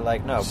 They were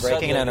like, no,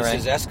 breaking and entering.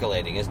 This is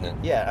escalating, isn't it?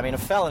 Yeah, I mean, a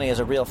felony is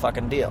a real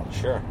fucking deal.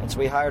 Sure. And so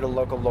we hired a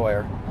local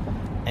lawyer,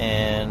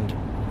 and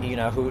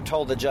who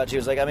told the judge, he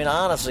was like, I mean,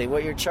 honestly,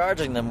 what you're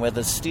charging them with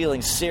is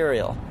stealing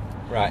cereal.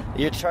 Right.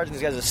 You're charging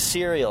these guys as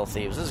cereal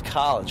thieves. This is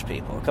college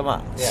people. Come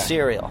on,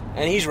 cereal.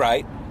 And he's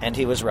right. And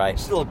he was right.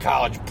 It's a little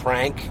college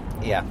prank.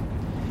 Yeah.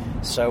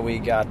 So we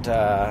got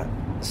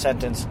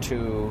sentenced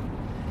to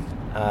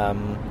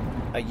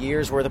a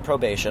year's worth of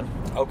probation.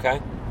 Okay.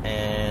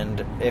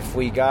 And if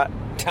we got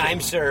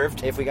time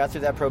served, if we got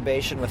through that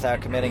probation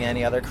without committing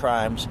any other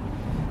crimes,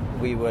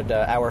 we would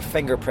our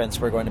fingerprints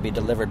were going to be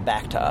delivered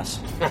back to us.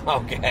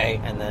 Okay.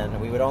 And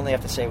then we would only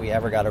have to say we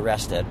ever got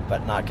arrested,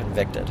 but not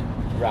convicted.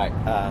 Right.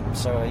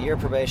 So a year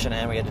probation,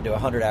 and we had to do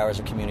 100 hours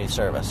of community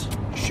service.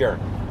 Sure.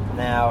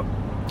 Now,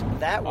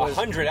 that was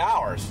 100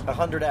 hours.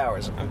 100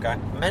 hours. Okay.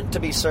 Meant to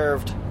be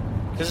served.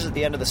 This is at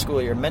the end of the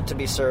school year. Meant to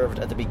be served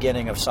at the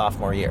beginning of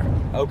sophomore year.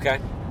 Okay.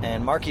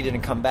 And Marky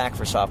didn't come back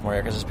for sophomore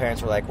year because his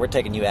parents were like, "We're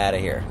taking you out of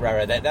here."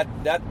 Right.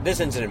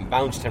 This incident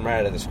bounced him right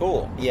out of the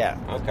school. Yeah.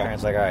 Okay. His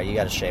parents were like, "All right, you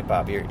got to shape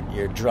up.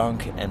 You're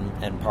drunk and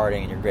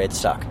partying, and your grades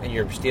suck. And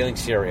you're stealing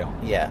cereal."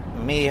 Yeah.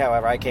 Me,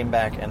 however, I came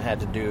back and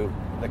had to do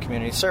the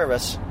community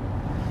service.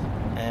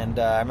 And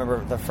I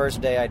remember the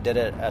first day I did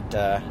it at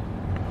the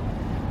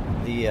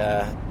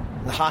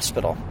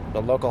hospital,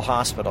 the local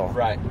hospital.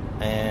 Right.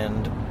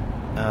 And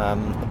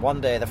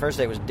one day, the first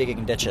day was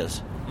digging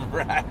ditches.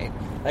 Right.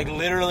 Like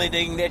literally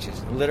digging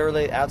ditches?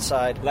 Literally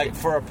outside. Like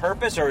for a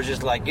purpose, or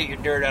just like, get your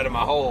dirt out of my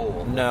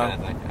hole? No.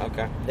 Kind of thing?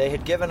 Okay. They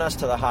had given us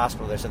to the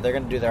hospital. They said they're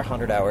going to do their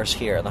 100 hours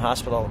here. And the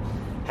hospital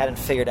hadn't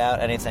figured out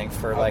anything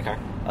for like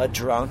a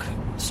drunk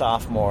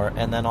sophomore.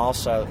 And then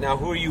also... Now,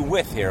 who are you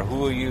with here?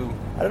 Who are you...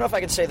 I don't know if I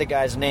can say the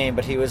guy's name,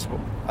 but he was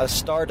a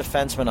star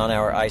defenseman on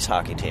our ice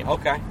hockey team.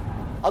 Okay.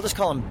 I'll just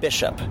call him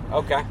Bishop.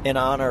 Okay. In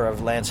honor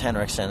of Lance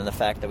Henriksen and the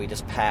fact that we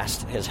just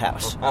passed his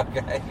house.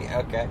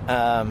 Okay.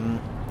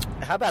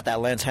 How about that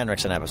Lance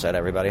Henriksen episode,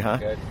 everybody, huh?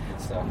 Good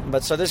stuff.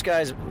 But so this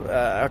guy's,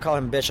 I'll call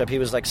him Bishop. He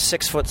was like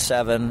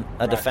 6'7",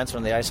 a defenseman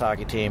on the ice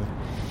hockey team.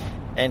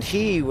 And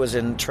he was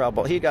in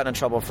trouble. He got in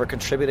trouble for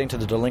contributing to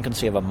the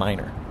delinquency of a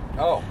minor.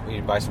 Oh,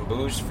 you buy some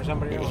booze for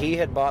somebody? He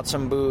had bought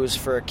some booze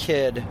for a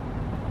kid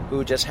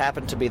who just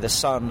happened to be the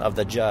son of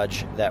the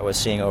judge that was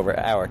seeing over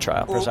our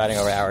trial, presiding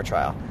over our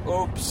trial.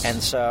 Oops.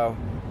 And so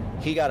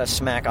he got a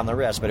smack on the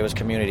wrist, but it was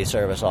community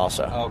service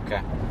also.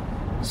 Okay.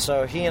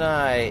 So he and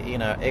I,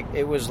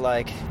 it was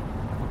like,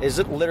 is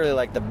it literally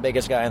like the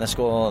biggest guy in the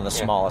school and the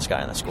smallest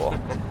guy in the school?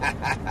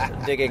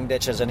 Digging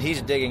ditches, and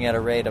he's digging at a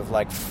rate of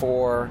like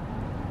 4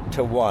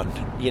 to 1,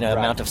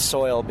 amount of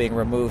soil being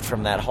removed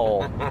from that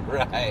hole.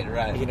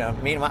 Right.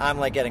 Meanwhile, I'm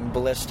like getting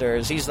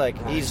blisters.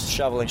 He's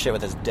shoveling shit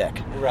with his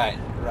dick. Right.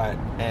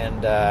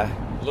 And,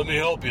 let me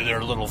help you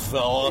there, little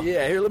fella.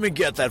 Yeah, here, let me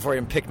get that for you,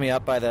 and pick me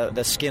up by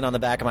the skin on the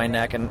back of my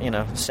neck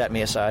and, set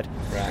me aside.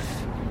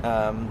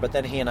 Right. But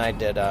then he and I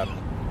did,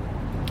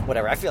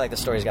 whatever. I feel like the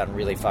story's gotten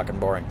really fucking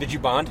boring. Did you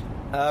bond?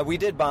 We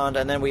did bond,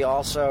 and then we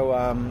also,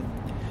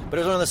 but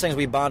it was one of those things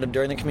we bonded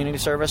during the community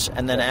service,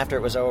 and then after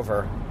it was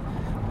over,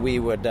 we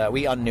would,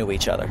 we unknew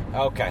each other.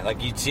 Okay,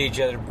 like you'd see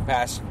each other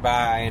pass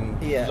by and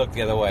look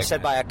the other way. I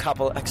said hi a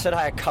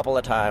couple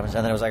of times,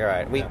 and then it was like, all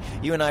right,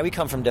 you and I, we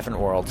come from different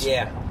worlds.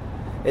 Yeah.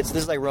 This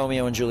is like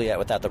Romeo and Juliet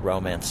without the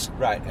romance.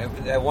 Right.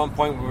 At one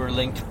point we were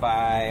linked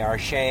by our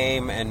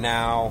shame, and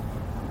now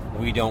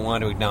we don't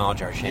want to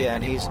acknowledge our shame. Yeah,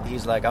 and anymore.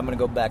 he's like, I'm going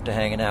to go back to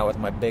hanging out with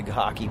my big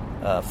hockey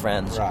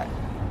friends. Right.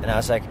 And I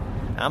was like,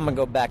 I'm going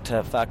to go back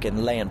to fucking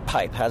laying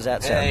pipe. How's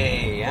that sound?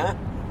 Hey, huh?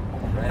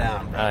 Right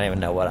on. I don't even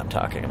know what I'm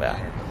talking about.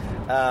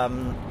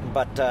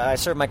 But I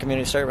served my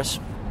community service.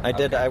 I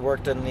did. Okay. I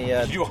worked in the...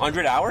 Did you do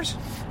 100 hours?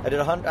 I did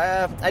 100.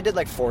 I did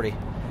like 40.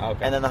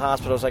 Okay. And then the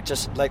hospital was like,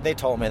 just like they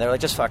told me, they're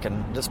like, just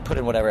put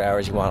in whatever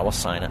hours you want. We'll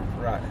sign it.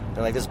 Right.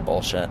 They're like, this is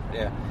bullshit.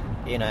 Yeah.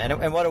 You know,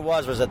 and what it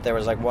was that there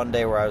was like one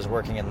day where I was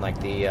working in like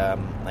the,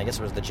 I guess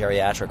it was the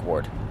geriatric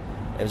ward.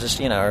 It was just,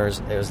 you know,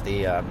 it was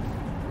the,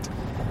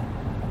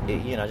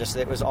 you know, just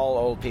it was all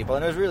old people,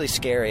 and it was really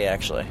scary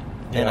actually.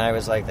 Yeah. And I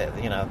was like,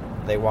 you know,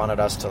 they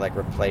wanted us to like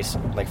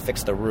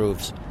fix the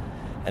roofs,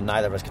 and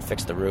neither of us could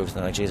fix the roofs. And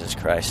they're like, Jesus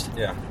Christ.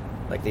 Yeah.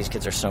 Like, these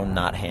kids are so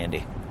not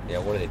handy. Yeah,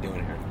 what are they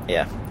doing here?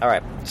 Yeah. All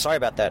right. Sorry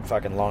about that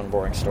fucking long,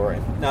 boring story.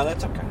 No,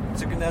 that's okay.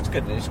 That's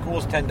good. The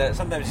schools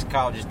sometimes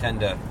colleges tend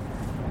to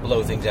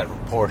blow things out of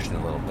proportion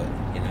a little bit,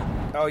 you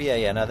know. Oh,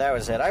 yeah. No, that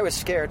was it. I was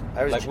scared.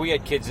 Like, we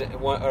had kids,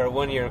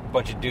 one year, a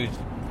bunch of dudes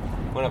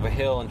went up a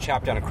hill and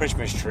chopped down a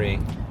Christmas tree,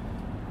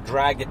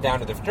 dragged it down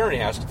to the fraternity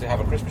house to have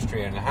a Christmas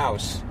tree in the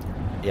house.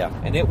 Yeah.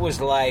 And it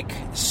was like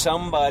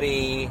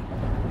somebody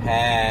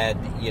had,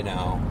 you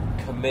know,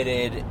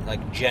 committed,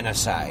 like,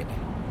 genocide.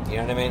 You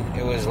know what I mean?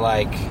 It was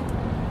like...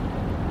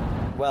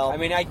 Well... I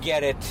mean, I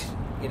get it,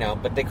 you know,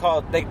 but they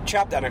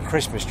chopped down a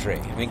Christmas tree.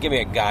 I mean, give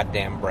me a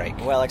goddamn break.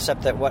 Well,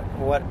 except that what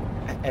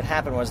had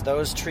happened was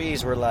those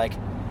trees were like...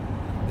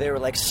 They were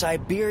like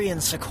Siberian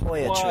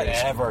sequoia trees.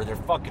 Whatever, they're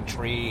fucking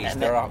trees. And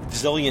there are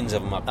zillions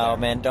of them up there. Oh,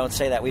 man, don't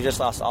say that. We just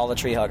lost all the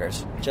tree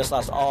huggers.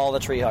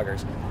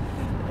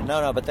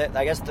 No, but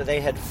I guess that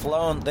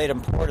they'd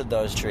imported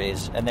those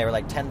trees, and they were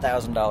like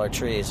 $10,000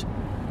 trees.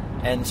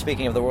 And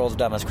speaking of the world's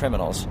dumbest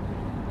criminals,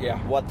 yeah,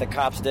 what the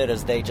cops did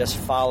is they just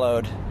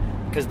followed,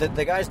 because the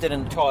guys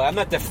didn't... Totally, I'm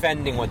not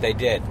defending what they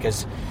did,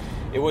 because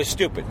it was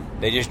stupid.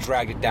 They just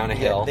dragged it down a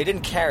hill. Yeah, they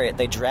didn't carry it,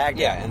 they dragged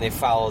it. Yeah, and they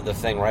followed the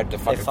thing right up the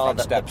fucking front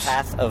steps. They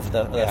followed the path of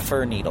the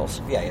fir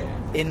needles. Yeah.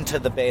 Into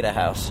the beta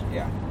house.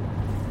 Yeah.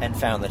 And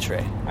found the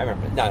tree. I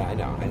remember. No, I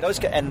know.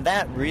 And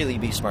that really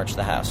besmirched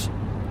the house.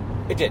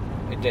 It did.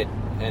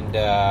 And,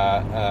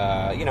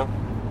 you know,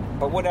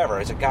 but whatever.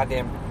 It's a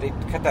goddamn... They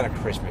cut down a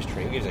Christmas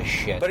tree. Who gives a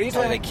shit? But are you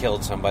telling they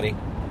killed somebody?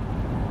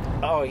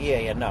 Oh,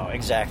 yeah, no,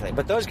 exactly.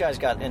 But those guys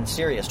got in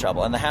serious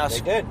trouble. And the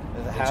house... They did.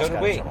 The house so did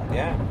got we. in trouble.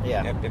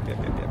 Yeah.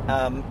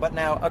 Yep. But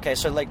now, okay,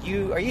 so, like,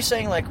 are you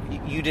saying, like,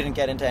 you didn't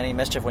get into any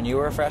mischief when you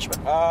were a freshman?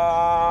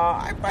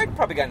 I'd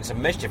probably gotten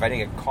some mischief. I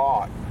didn't get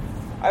caught.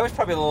 I was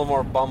probably a little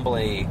more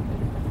bumbly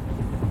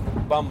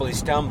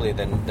stumbly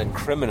than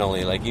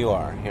criminally like you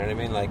are. You know what I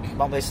mean? Like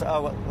bumbly.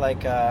 Oh,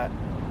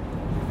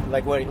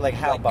 like what? Like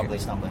how bumbly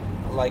stumbly?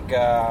 Like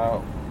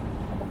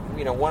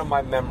you know, one of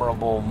my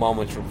memorable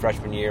moments from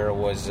freshman year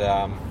was you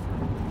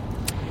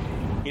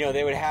know,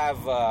 they would have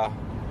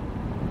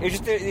it's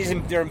just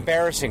they're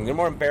embarrassing. They're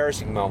more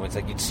embarrassing moments.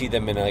 Like you'd see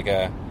them in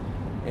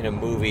a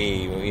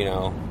movie, you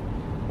know,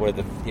 where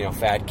the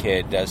fat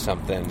kid does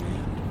something,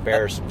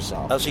 embarrass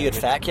himself. Oh, so you had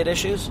fat kid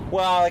issues?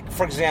 Well, like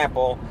for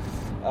example.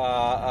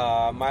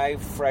 My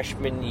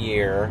freshman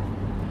year,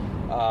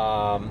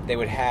 they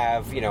would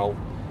have,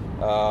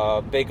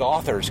 big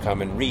authors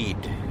come and read,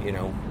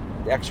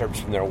 excerpts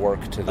from their work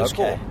to the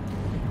school.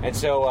 And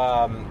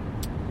so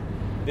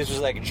this was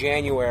like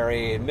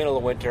January, middle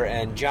of winter,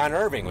 and John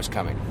Irving was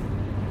coming.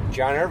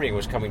 John Irving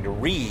was coming to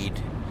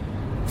read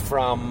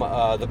from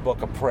the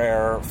Book of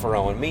Prayer for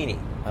Owen Meany.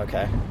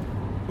 Okay.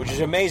 Which is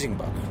an amazing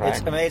book, right?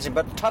 It's amazing,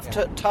 but tough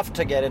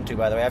to get into,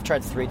 by the way. I've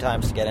tried 3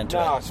 times to get into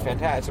it. No, it's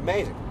fantastic. It's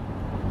amazing.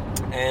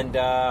 And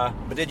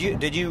but did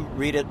you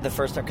read it the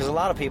first time? Because a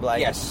lot of people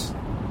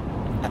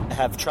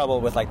have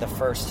trouble with like the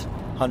first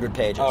 100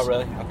 pages. Oh,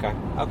 really? Okay.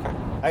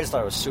 I just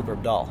thought it was super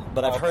dull,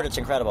 but I've heard it's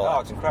incredible. Oh,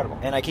 it's incredible.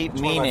 And I keep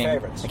one of my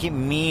favorites. I keep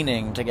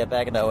meaning to get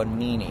back into Owen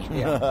Meany.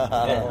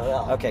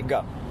 Yeah. Okay,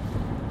 go.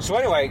 So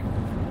anyway,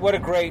 what a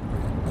great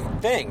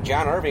thing!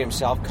 John Irving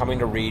himself coming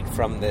to read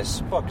from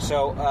this book.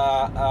 So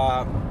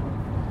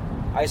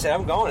I said,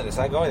 I'm going to this.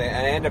 I go there,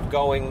 and I end up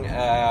going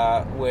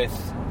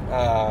with.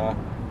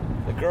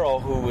 The girl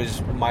who was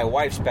my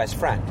wife's best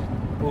friend,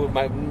 who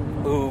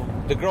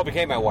the girl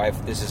became my wife.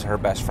 This is her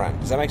best friend.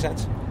 Does that make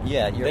sense?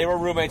 Yeah. They were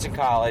roommates in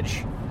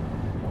college,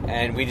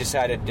 and we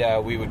decided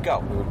we would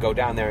go. We would go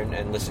down there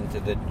and listen to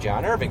the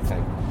John Irving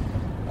thing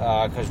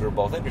because we were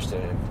both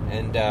interested in it.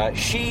 And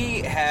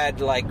she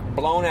had like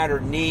blown out her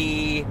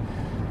knee.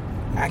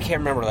 I can't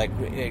remember, like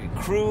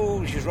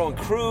crew. She was rowing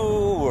crew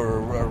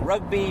or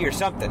rugby or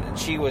something, and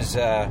she was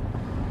I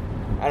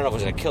don't know if it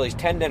was an Achilles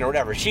tendon or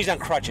whatever. She's on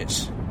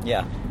crutches.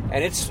 Yeah.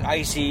 And it's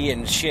icy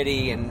and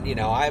shitty, and,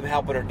 I'm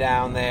helping her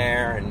down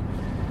there,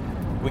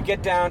 and we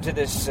get down to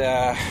this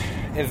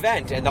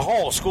event, and the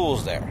whole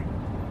school's there.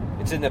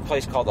 It's in the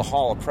place called the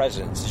Hall of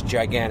Presidents, this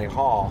gigantic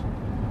hall,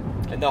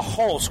 and the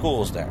whole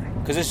school's there,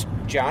 because it's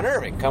John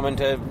Irving coming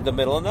to the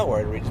middle of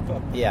nowhere to read his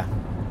book. Yeah.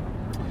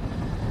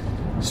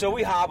 So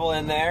we hobble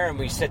in there, and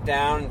we sit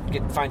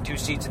down, find 2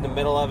 seats in the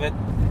middle of it,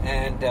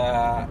 and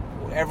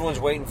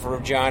everyone's waiting for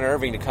John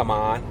Irving to come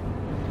on.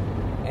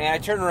 And I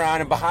turn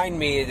around, and behind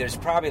me, there's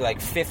probably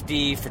like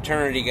 50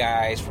 fraternity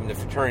guys from the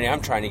fraternity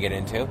I'm trying to get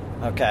into.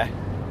 Okay.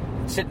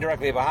 Sitting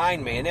directly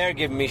behind me, and they're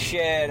giving me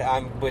shit.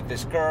 I'm with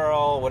this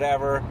girl,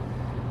 whatever.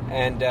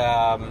 And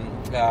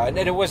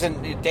it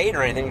wasn't a date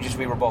or anything, just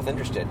we were both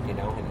interested, you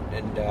know.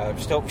 And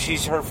still,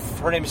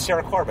 her name is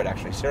Sarah Corbett,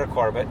 actually. Sarah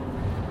Corbett.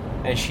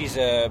 And she's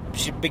a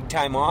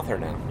big-time author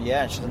now.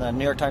 Yeah, she's in the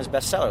New York Times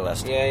bestseller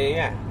list.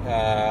 Yeah.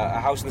 A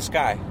House in the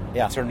Sky.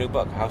 Yeah. It's her new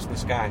book, A House in the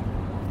Sky.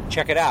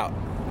 Check it out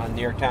on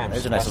New York Times.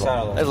 There's a nice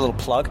little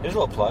plug. There's a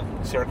little plug.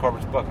 Sarah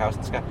Corbett's book, House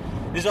in the Sky.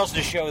 This is also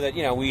to show that,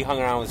 you know, we hung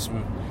around with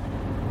some,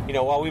 you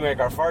know, while we make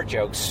our fart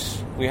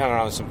jokes, we hung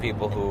around with some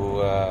people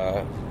who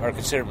are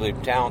considerably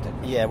talented.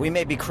 Yeah, we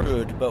may be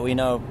crude, but we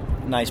know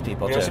nice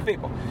people, We too. know some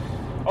people.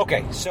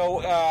 Okay,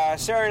 so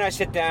Sarah and I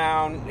sit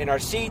down in our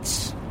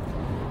seats,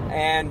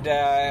 and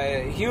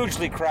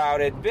hugely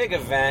crowded, big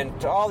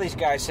event, all these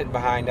guys sitting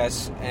behind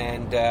us,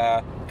 and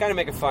kind of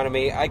making fun of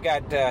me. I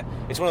got,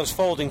 it's one of those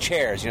folding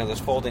chairs, you know, those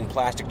folding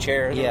plastic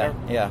chairs.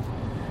 Yeah.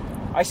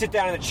 I sit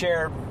down in the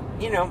chair,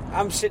 you know,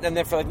 I'm sitting in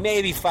there for like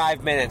maybe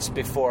 5 minutes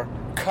before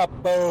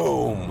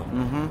kaboom!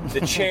 Mm-hmm.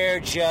 The chair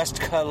just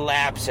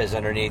collapses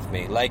underneath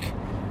me. Like,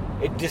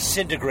 it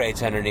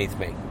disintegrates underneath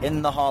me.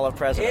 In the Hall of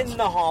Presidents. In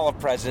the Hall of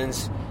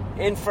Presidents,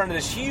 in front of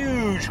this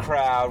huge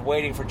crowd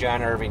waiting for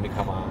John Irving to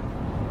come on.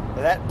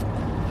 That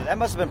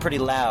must have been pretty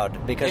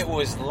loud, because... It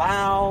was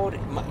loud.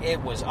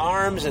 It was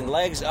arms and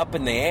legs up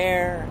in the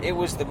air. It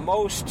was the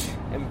most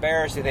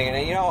embarrassing thing.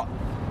 And, you know,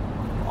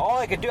 all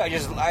I could do, I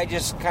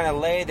just kind of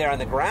lay there on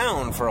the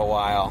ground for a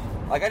while.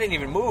 Like, I didn't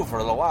even move for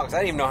a little while because I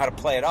didn't even know how to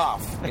play it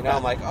off. You know,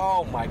 I'm like,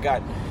 oh, my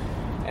God.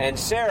 And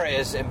Sarah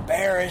is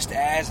embarrassed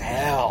as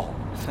hell.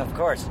 Of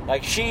course.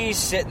 Like, she's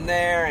sitting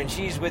there, and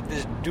she's with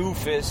this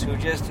doofus who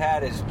just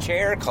had his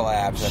chair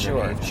collapse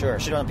underneath him. Sure.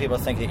 She don't want people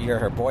to think that you're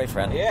her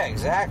boyfriend. Yeah,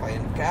 exactly.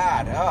 And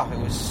God, it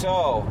was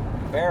so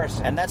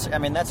embarrassing. And that's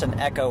an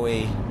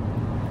echoey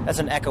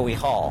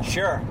hall.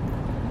 Sure.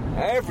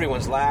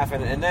 Everyone's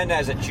laughing. And then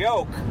as a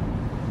joke,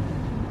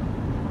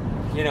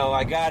 you know,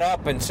 I got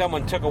up and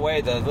someone took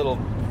away the little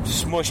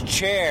smushed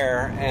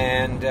chair,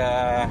 and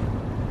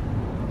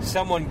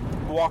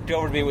someone walked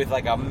over to me with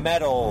like a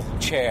metal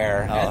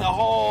chair, and the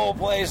whole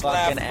place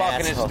laughed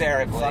fucking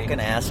hysterically. Fucking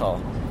asshole.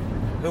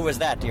 Who was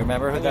that? Do you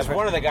remember? It was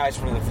one of the guys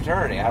from the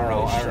fraternity. I don't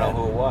know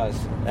who it was.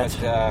 That's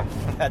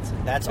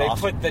they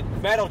awesome. put the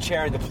metal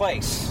chair into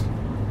place,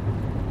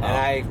 and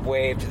I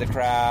waved to the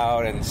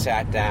crowd and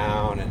sat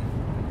down, and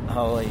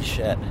holy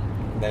shit.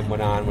 Then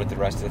went on with the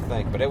rest of the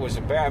thing. But it was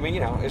embarrassing. I mean,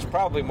 you know, it was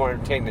probably more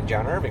entertaining than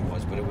John Irving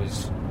was, but it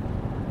was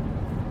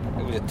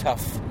a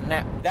tough.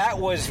 Now, That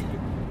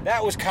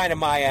was kind of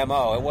my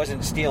MO. It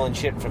wasn't stealing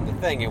shit from the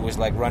thing. It was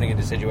like running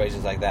into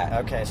situations like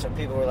that. Okay, so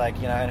people were like,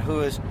 you know, and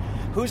who's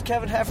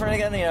Kevin Heffernan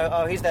again? You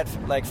know, he's that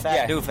like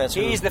fat doofus.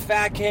 He's the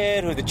fat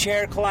kid who the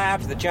chair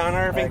collapsed, the John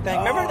Irving thing.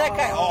 Remember that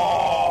guy?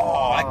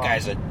 Oh, that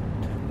guy's a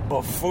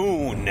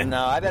buffoon.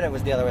 No, I bet it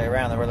was the other way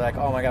around. They were like,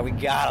 oh my God, we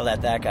gotta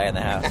let that guy in the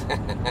house.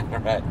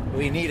 Right.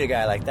 We need a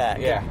guy like that.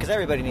 Yeah. Because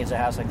everybody needs a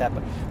house like that.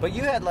 But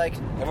you had like...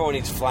 Everyone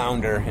needs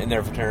flounder in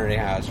their fraternity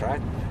house,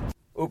 right?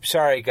 Oops,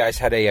 sorry, guys,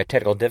 had a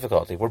technical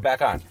difficulty. We're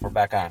back on. We're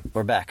back.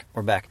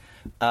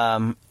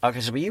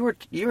 Okay, so but you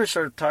were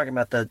sort of talking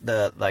about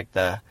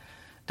the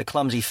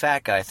clumsy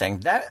fat guy thing.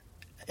 That,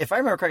 if I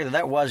remember correctly,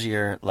 that was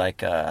your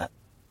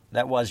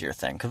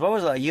thing. Because what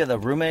was you had a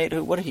roommate?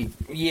 What did he?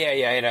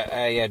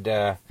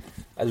 Yeah.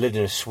 I lived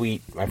in a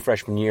suite my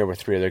freshman year with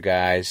 3 other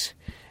guys,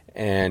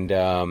 and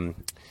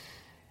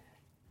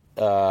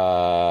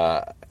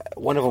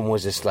one of them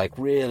was this like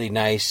really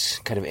nice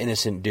kind of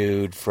innocent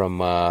dude from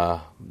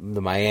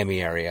the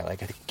Miami area,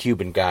 like a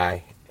Cuban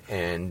guy,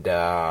 and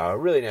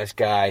really nice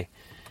guy,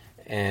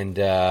 and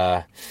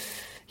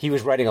he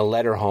was writing a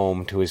letter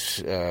home to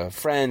his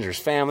friends or his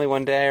family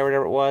one day or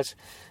whatever it was,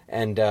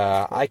 and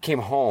I came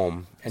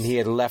home and he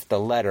had left the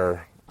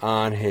letter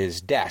on his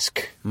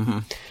desk. Mm-hmm.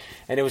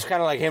 And it was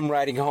kind of like him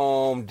writing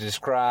home to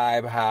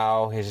describe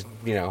how his,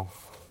 you know,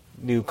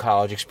 new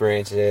college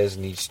experience is,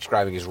 and he's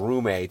describing his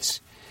roommates.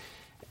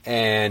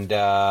 And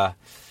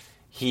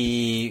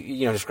he,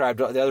 you know, described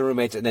the other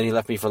roommates, and then he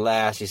left me for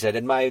last. He said,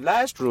 and my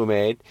last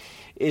roommate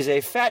is a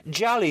fat,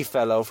 jolly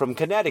fellow from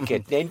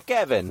Connecticut named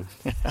Kevin.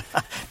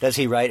 Does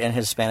he write in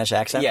his Spanish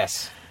accent?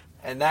 Yes.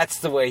 And that's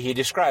the way he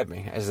described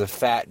me, as a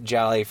fat,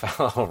 jolly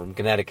fellow from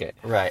Connecticut.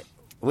 Right.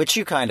 Which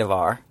you kind of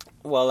are.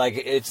 Well, like,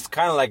 it's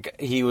kind of like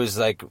he was,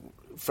 like,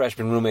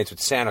 freshman roommates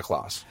with Santa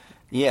Claus.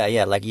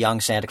 Yeah, like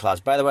Young Santa Claus.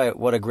 By the way,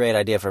 what a great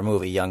idea for a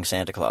movie, Young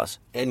Santa Claus.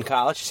 In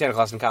college? Santa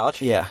Claus in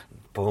college? Yeah.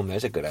 Boom,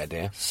 there's a good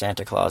idea.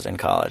 Santa Claus in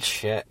college.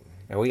 Shit.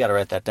 Yeah, we got to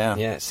write that down.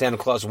 Yeah, Santa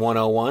Claus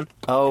 101.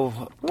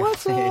 Oh.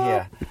 What's up?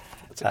 Yeah.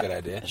 That's a good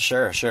idea.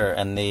 Sure.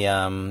 And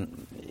the,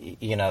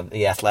 you know,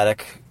 the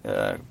athletic,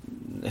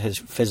 his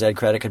phys ed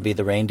credit could be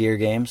the reindeer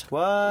games.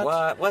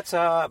 What? What's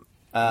up?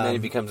 And then he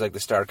becomes like the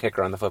star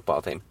kicker on the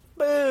football team.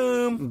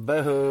 Boom.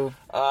 Boo-hoo.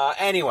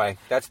 Anyway,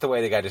 that's the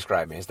way the guy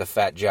described me, as the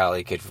fat,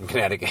 jolly kid from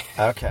Connecticut.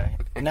 Okay.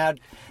 Now,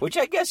 Which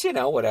I guess,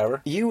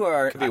 whatever. you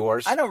are... Could be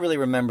worse. I don't really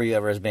remember you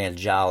ever as being a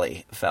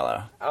jolly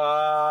fellow.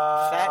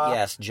 Fat,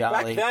 yes.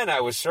 Jolly. Back then,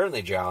 I was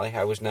certainly jolly.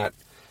 I was not,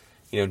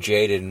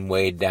 jaded and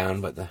weighed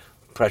down by the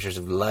pressures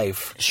of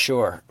life.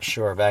 Sure.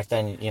 Back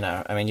then, you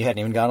hadn't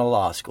even gone to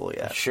law school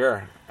yet.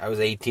 Sure. I was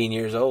 18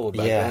 years old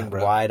back then,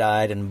 bro.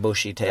 Wide-eyed and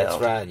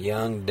bushy-tailed. That's right.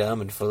 Young,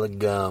 dumb, and full of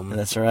gum.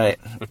 That's right.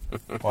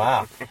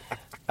 Wow.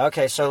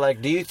 Okay, so,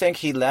 do you think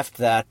he left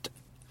that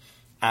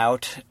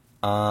out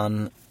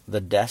on the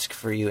desk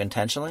for you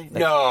intentionally?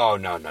 No.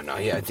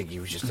 Yeah, I think he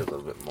was just a little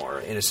bit more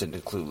innocent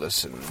and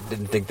clueless and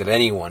didn't think that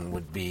anyone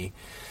would be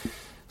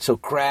so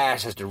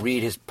crass as to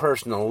read his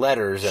personal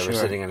letters that were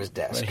sitting on his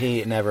desk. But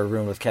he never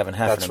roomed with Kevin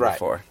Heffernan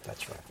before.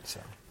 That's right.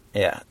 So.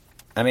 Yeah.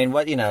 I mean,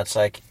 it's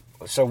like...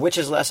 So which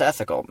is less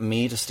ethical?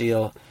 Me to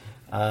steal,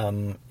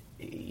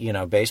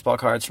 baseball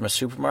cards from a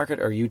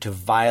supermarket, or you to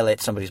violate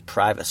somebody's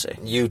privacy?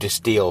 You to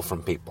steal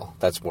from people.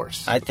 That's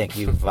worse. I think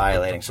you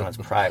violating someone's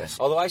privacy.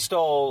 Although I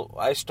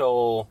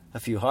stole... A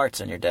few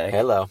hearts in your day.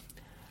 Hello.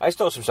 I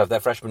stole some stuff.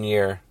 That freshman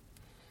year,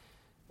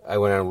 I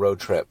went on a road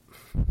trip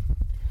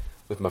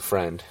with my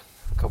friend.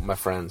 A couple of my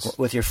friends.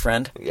 With your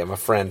friend? Yeah, my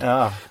friend.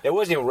 Oh. It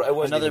wasn't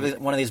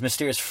one of these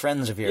mysterious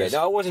friends of yours. Yeah,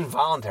 no, it wasn't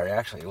voluntary,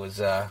 actually. It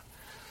was...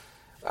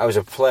 I was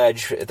a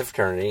pledge at the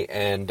fraternity,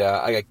 and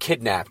I got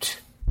kidnapped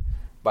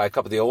by a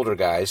couple of the older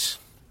guys.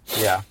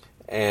 Yeah.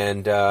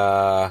 And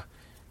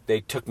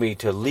they took me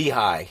to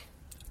Lehigh.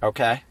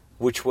 Okay.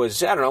 Which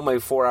was, I don't know,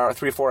 maybe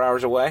 3-4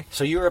 hours away.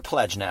 So you're a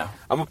pledge now.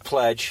 I'm a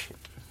pledge,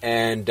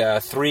 and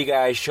 3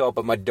 guys show up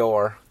at my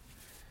door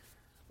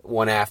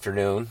one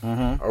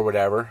afternoon, or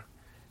whatever,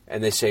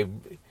 and they say,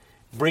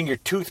 bring your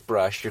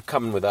toothbrush, you're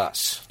coming with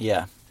us.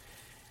 Yeah.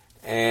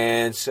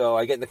 And so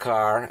I get in the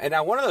car, and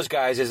now one of those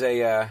guys is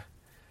a...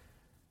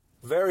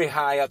 very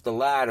high up the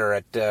ladder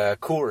at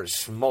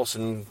Coors,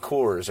 Molson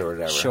Coors or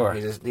whatever. Sure.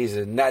 He's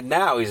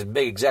a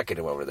big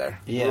executive over there.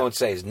 Yeah. We won't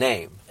say his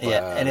name.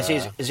 Yeah. And is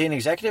he an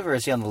executive or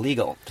is he on the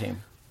legal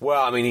team?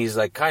 Well, I mean, he's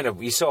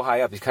he's so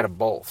high up, he's kind of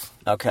both.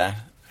 Okay.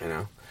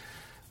 And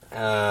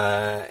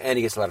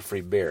he gets a lot of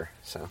free beer.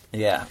 So.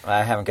 Yeah,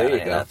 I haven't got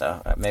any of that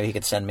though. Maybe he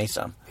could send me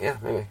some. Yeah,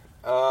 maybe.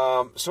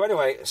 So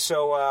anyway,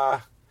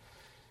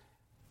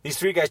 these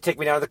 3 guys take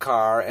me down to the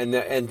car, and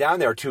down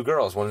there are 2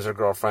 girls. One is her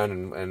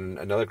girlfriend and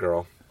another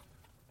girl.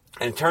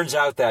 And it turns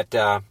out that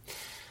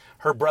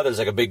her brother's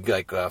a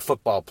big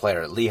football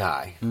player at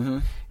Lehigh. Mm-hmm.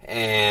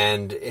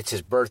 And it's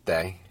his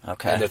birthday.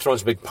 Okay. And they're throwing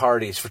some big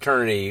parties.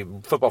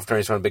 Football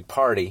fraternity's throwing a big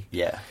party.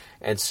 Yeah.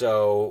 And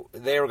so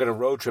they were going to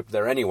road trip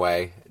there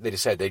anyway. They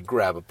decided they'd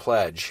grab a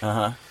pledge.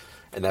 Uh-huh.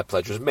 And that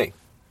pledge was me.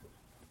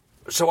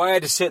 So I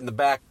had to sit in the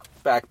back,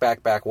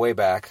 way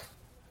back.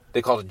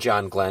 They called it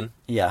John Glenn.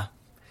 Yeah.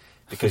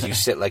 Because you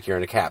sit like you're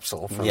in a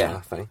capsule from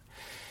the thing.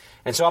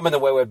 And so I'm in the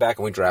way back,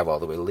 and we drive all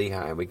the way to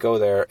Lehigh, and we go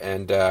there,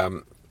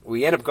 and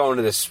we end up going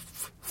to this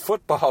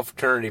football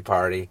fraternity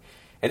party,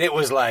 and it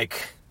was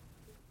like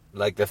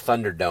the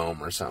Thunderdome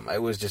or something.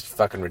 It was just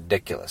fucking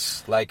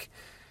ridiculous.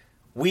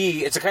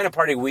 It's the kind of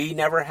party we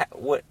never had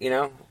in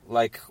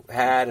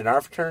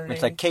our fraternity.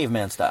 It's like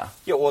caveman style.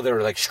 Yeah, well, there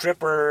were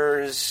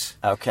strippers.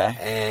 Okay.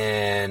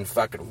 And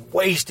fucking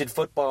wasted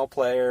football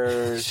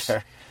players.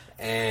 Sure.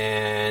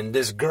 And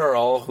this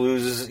girl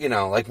who's,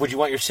 would you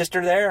want your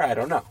sister there? I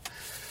don't know.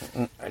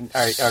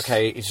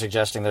 Okay, you're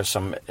suggesting there's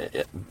some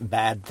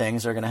bad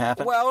things that are going to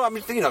happen? Well, I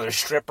mean, there's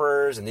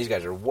strippers, and these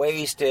guys are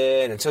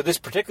wasted, and so this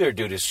particular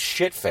dude is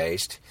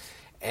shit-faced,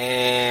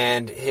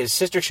 and his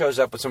sister shows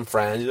up with some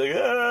friends, he's like,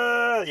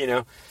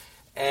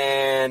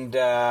 and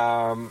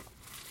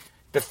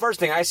the first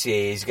thing I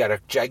see, he's got a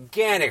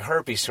gigantic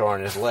herpes sore on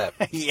his lip.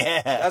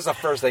 Yeah. That's the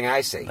first thing I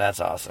see. That's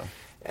awesome.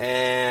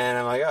 And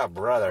I'm like, oh,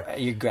 brother.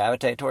 You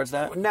gravitate towards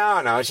that?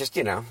 No, it's just,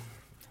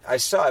 I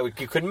saw it.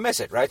 You couldn't miss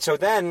it, right? So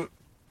then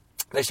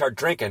they start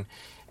drinking,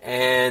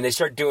 and they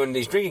start doing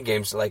these drinking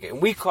games.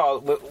 And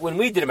when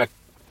we did them at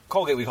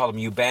Colgate, we called them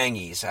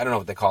U-Bangies. I don't know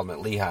what they called them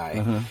at Lehigh.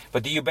 Mm-hmm.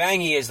 But the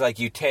U-Bangie is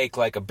you take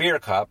a beer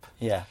cup.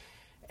 Yeah.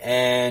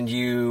 And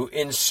you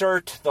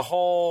insert the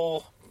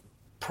whole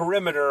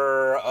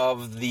perimeter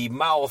of the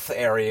mouth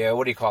area.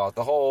 What do you call it?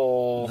 The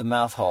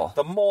mouth hole.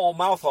 The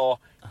mouth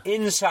hole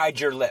inside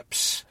your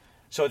lips.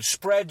 So it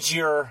spreads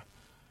your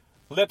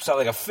lips out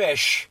like a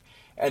fish,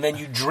 and then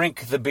you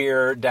drink the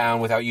beer down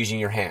without using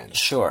your hands.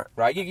 Sure.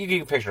 Right? You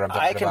can picture what I'm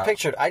talking about. I can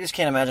picture it. I just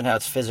can't imagine how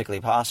it's physically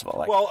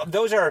possible. Well,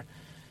 those are...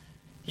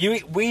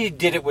 We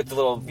did it with the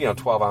little,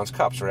 12-ounce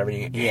cups or whatever.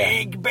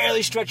 You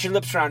barely stretch your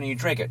lips around and you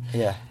drink it.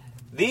 Yeah.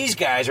 These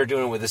guys are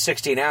doing it with the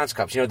 16-ounce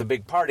cups, the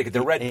big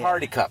the red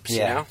party cups,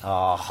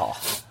 Oh.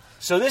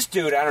 So this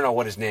dude, I don't know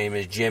what his name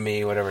is,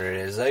 Jimmy, whatever it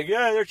is,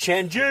 they're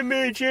chanting,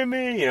 Jimmy,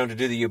 to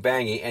do the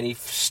U-Bangie, and he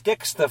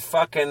sticks the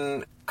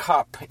fucking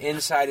cup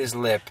inside his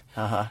lip,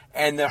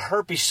 and the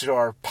herpes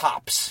sore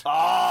pops.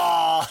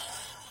 Oh.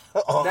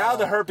 Now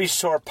the herpes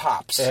sore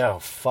pops. Oh,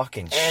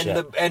 fucking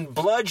shit. And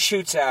blood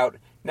shoots out.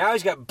 Now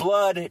he's got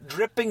blood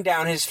dripping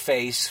down his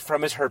face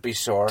from his herpes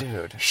sore.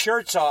 Dude.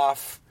 Shirts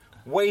off,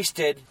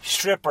 wasted,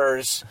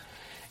 strippers,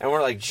 and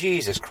we're like,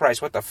 Jesus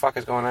Christ, what the fuck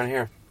is going on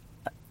here?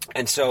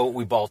 And so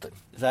we bolted.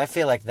 I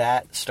feel like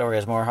that story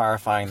is more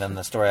horrifying than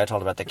the story I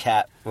told about the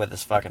cat with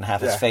his fucking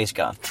half his face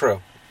gone.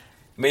 True.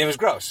 I mean, it was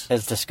gross.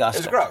 It's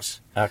disgusting. It was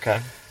gross.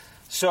 Okay.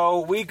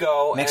 So we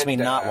go. Makes me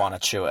not want to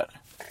chew it.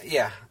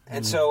 Yeah.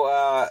 And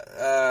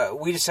so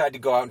we decided to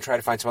go out and try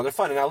to find some other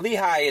fun. And now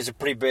Lehigh is a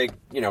pretty big,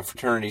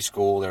 fraternity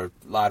school. There are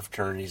a lot of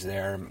fraternities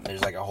there.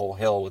 There's like a whole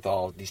hill with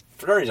all these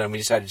fraternities on. We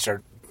decided to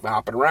start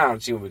hopping around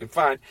and see what we could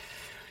find.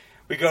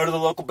 We go to the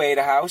local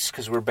beta house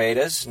because we're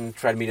betas and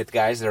try to meet the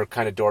guys that are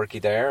kind of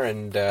dorky there.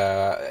 And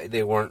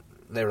they were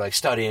like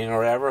studying or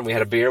whatever. And we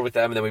had a beer with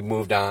them and then we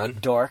moved on.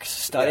 Dorks?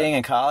 Studying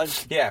in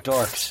college? Yeah.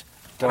 Dorks.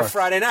 On a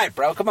Friday night,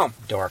 bro. Come on.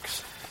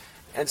 Dorks.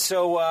 And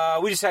so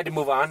we decided to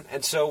move on.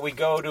 And so we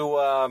go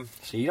to...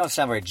 So you don't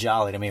sound very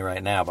jolly to me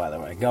right now, by the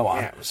way. Go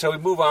on. Yeah. So we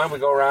move on. We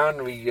go around.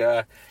 And we...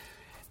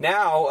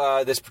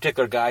 Now, this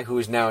particular guy, who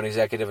is now an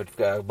executive at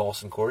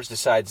Molson Coors,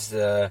 decides...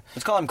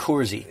 Let's call him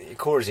Coursey.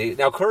 Coursey.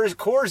 Now,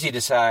 Coursey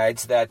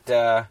decides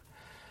that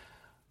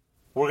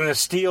we're going to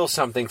steal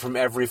something from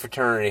every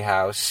fraternity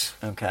house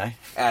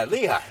at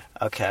Lehigh.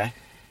 Okay.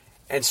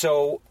 And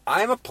so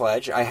I'm a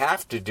pledge. I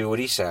have to do what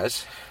he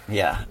says.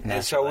 Yeah. Naturally.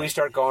 And so we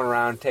start going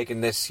around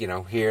taking this,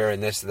 here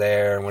and this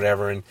there and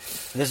whatever. And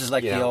this is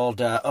like the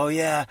old, I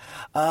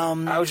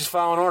was just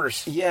following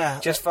orders.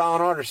 Yeah. Just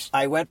following orders.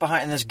 I went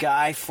behind, and this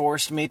guy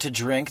forced me to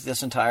drink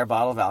this entire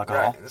bottle of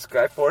alcohol. Right. This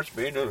guy forced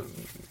me to...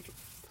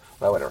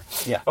 Well, whatever.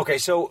 Yeah. Okay,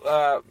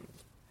 so...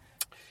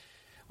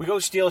 we go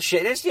steal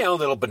shit. It's,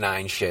 little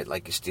benign shit,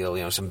 like you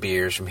steal, some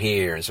beers from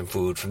here and some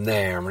food from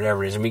there and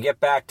whatever it is. And we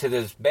get back to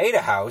this beta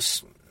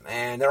house,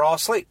 and they're all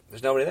asleep.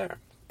 There's nobody there.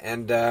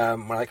 And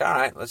we're like, all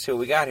right, let's see what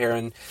we got here.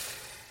 And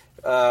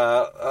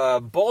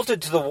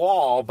bolted to the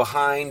wall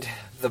behind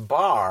the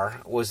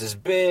bar was this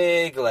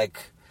big,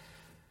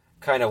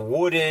 kind of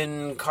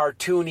wooden,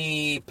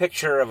 cartoony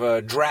picture of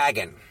a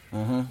dragon.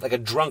 Mm-hmm. Like a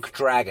drunk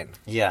dragon.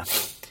 Yeah.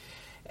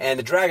 And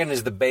the dragon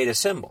is the beta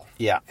symbol.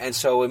 Yeah. And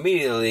so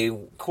immediately,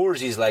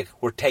 Coursey's like,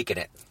 we're taking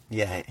it.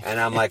 Yeah. And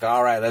I'm like,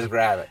 all right, let's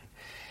grab it.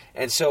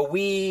 And so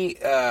we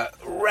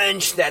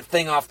wrench that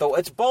thing off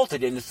it's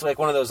bolted, and it's like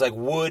one of those,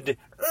 wood...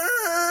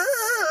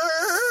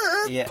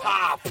 Yeah.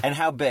 Pop! And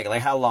how big?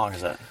 Like, how long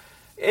is it?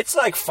 It's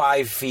like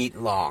 5 feet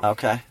long.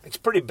 Okay. It's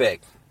pretty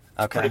big.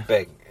 Okay. Pretty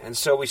big. And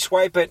so we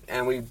swipe it,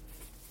 and we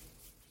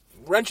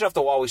wrench it off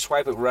the wall, we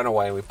swipe it, run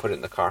away, and we put it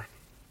in the car.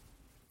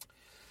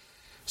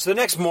 So the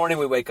next morning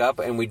we wake up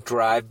and we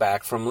drive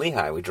back from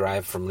Lehigh. We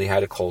drive from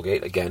Lehigh to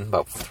Colgate, again,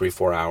 about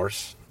 3-4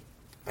 hours.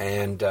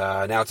 And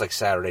now it's like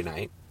Saturday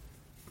night.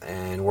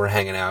 And we're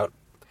hanging out.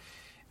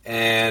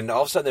 And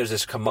all of a sudden there's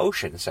this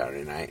commotion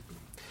Saturday night.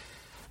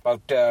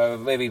 About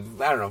maybe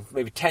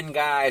 10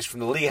 guys from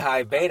the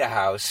Lehigh Beta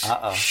House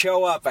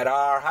show up at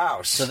our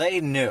house. So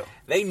they knew.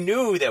 They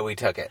knew that we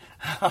took it.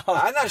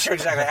 I'm not sure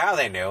exactly how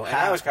they knew. And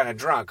I was kind of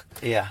drunk.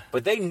 Yeah.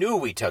 But they knew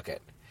we took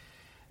it.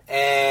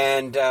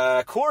 And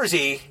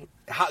Coursey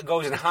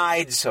goes and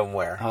hides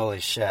somewhere. Holy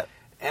shit!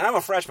 And I'm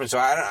a freshman, so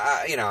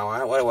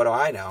what do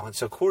I know? And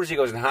so Coursey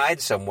goes and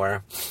hides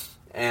somewhere,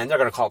 and they're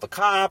going to call the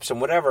cops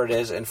and whatever it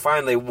is. And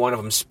finally, one of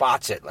them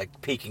spots it,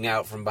 peeking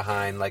out from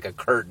behind, like a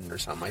curtain or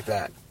something like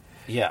that.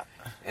 Yeah.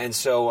 And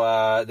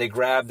so they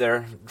grab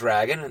their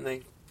dragon and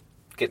they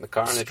get in the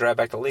car and they drive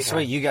back to Lehigh. So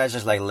wait, you guys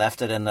just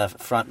left it in the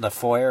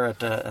foyer at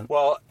the.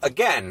 Well,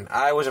 again,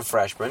 I was a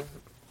freshman.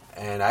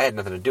 And I had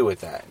nothing to do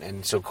with that.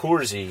 And so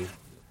Coursey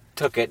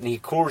took it,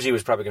 and Coursey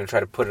was probably going to try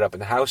to put it up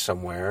in the house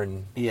somewhere.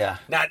 And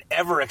not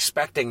ever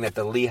expecting that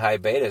the Lehigh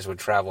Betas would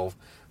travel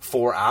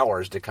 4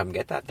 hours to come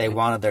get that thing. They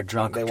wanted their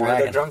drunk dragon. They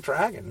wanted their drunk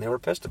dragon. They were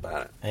pissed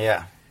about it.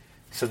 Yeah.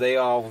 So they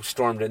all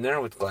stormed in there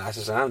with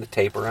glasses on, the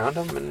tape around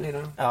them,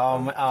 and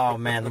Oh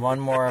man, one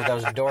more of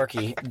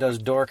those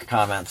dork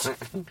comments.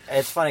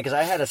 It's funny, because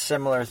I had a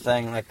similar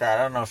thing like that.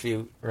 I don't know if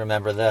you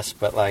remember this,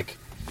 but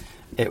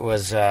it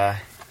was...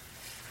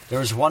 There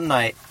was one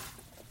night,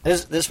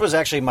 this was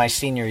actually my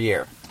senior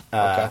year.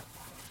 Okay.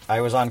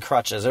 I was on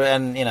crutches,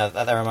 and,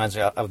 that reminds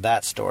me of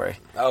that story.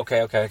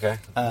 Okay.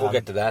 We'll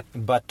get to that.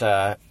 But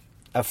a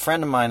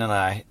friend of mine and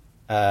I,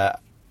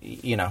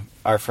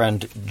 our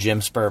friend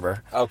Jim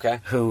Sperber,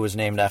 who was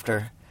named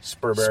after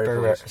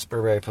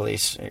Spurberry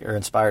Police, or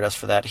inspired us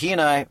for that. He and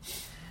I,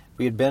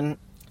 we had been...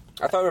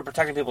 I thought we were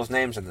protecting people's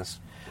names in this.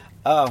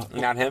 Oh.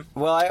 Not him?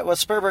 Well,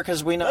 Sperber,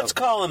 because we know... Let's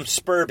call him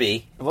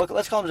Spurby. Well,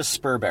 let's call him just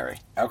Spurberry.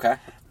 Okay.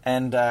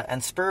 And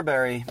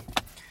Spurberry,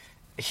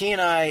 he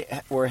and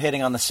I were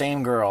hitting on the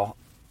same girl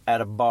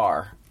at a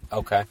bar.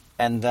 Okay.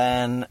 And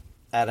then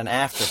at an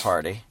after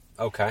party.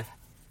 Okay.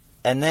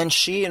 And then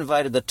she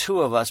invited the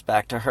two of us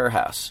back to her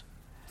house.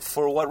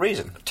 For what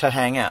reason? To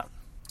hang out.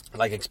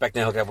 Like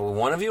expecting to hook up with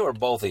one of you or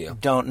both of you?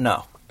 Don't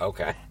know.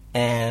 Okay.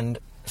 And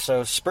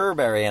so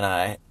Spurberry and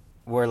I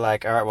were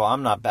like, all right, well,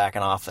 I'm not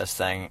backing off this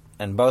thing.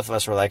 And both of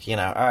us were like, all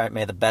right,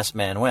 may the best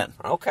man win.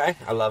 Okay,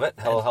 I love it.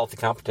 Healthy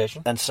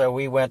competition. And so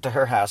we went to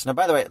her house. Now,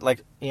 by the way,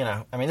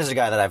 this is a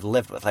guy that I've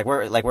lived with.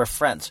 We're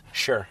friends.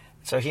 Sure.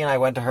 So he and I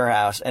went to her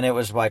house, and it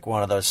was like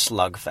one of those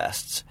slug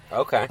fests.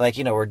 Okay. Like,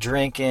 we're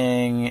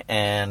drinking,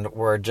 and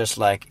we're just,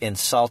 like,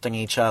 insulting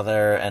each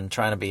other and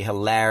trying to be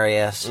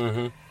hilarious.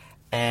 Mm-hmm.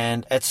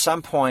 And at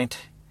some point,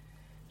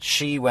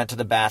 she went to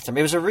the bathroom.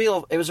 It was a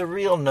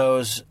real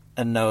nose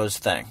and nose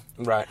thing.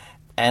 Right.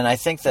 And I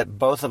think that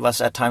both of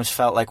us at times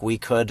felt like we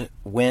could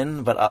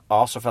win, but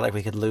also felt like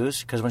we could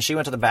lose. Because when she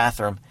went to the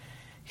bathroom,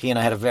 he and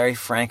I had a very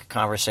frank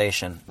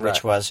conversation,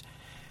 which was,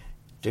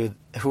 dude,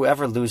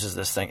 whoever loses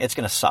this thing, it's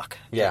going to suck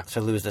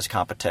to lose this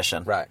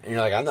competition. Right. And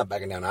you're like, I'm not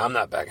backing down. I'm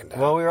not backing down.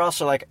 Well, we were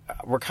also like,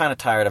 we're kind of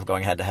tired of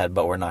going head-to-head,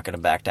 but we're not going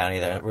to back down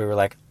either. We were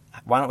like,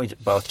 why don't we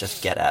both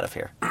just get out of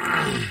here?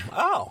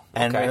 Oh,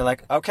 okay. And we were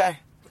like, okay.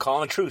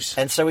 Calling a truce.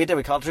 And so we did.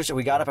 We called a truce.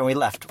 We got up and we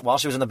left while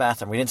she was in the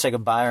bathroom. We didn't say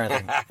goodbye or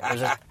anything. It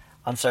was just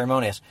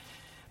unceremonious.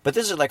 But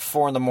this is like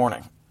 4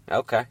 a.m.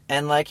 Okay.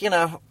 And like,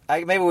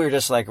 maybe we were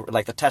just like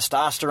the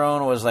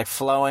testosterone was like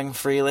flowing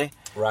freely.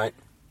 Right.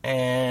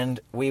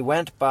 And we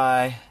went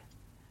by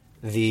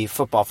the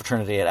football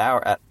fraternity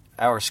at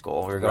our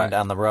school. We were going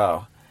down the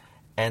row.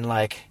 And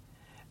like,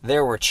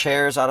 there were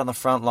chairs out on the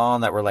front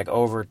lawn that were like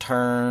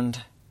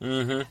overturned.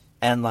 Mm-hmm.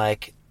 And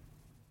like,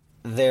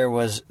 there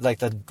was like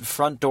the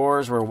front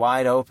doors were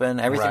wide open.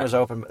 Everything was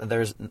open.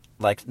 There's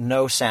like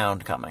no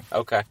sound coming.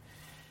 Okay.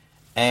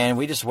 And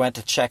we just went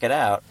to check it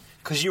out.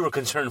 Because you were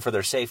concerned for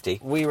their safety.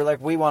 We were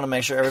like, we want to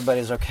make sure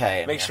everybody's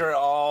okay. Make sure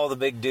all the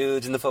big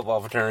dudes in the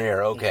football fraternity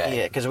are okay.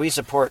 Yeah, because we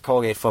support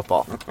Colgate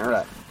football.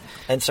 Right.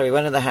 And so we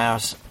went in the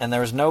house, and there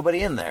was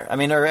nobody in there. I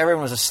mean,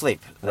 everyone was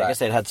asleep. I guess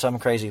they'd had some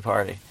crazy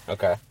party.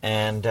 Okay.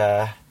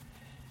 And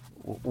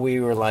we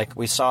were like,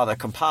 we saw the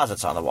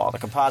composites on the wall. The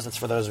composites,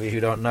 for those of you who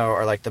don't know,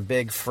 are like the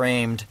big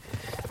framed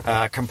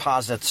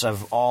composites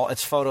of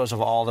it's photos of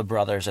all the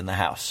brothers in the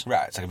house.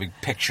 Right. It's like a big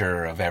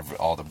picture of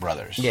all the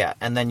brothers. Yeah,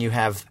 and then you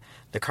have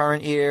the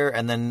current year,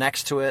 and then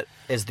next to it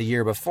is the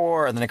year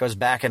before, and then it goes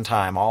back in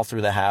time all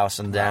through the house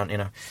and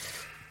down,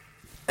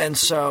 And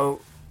so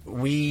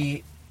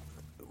we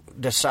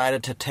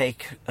decided to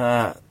take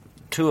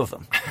 2 of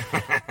them.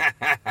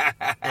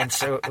 And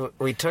so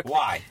we took...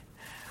 Why?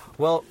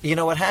 Well,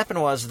 what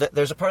happened was that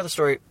there's a part of the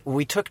story,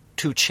 we took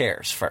 2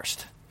 chairs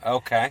first.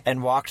 Okay.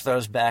 And walked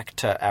those back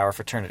to our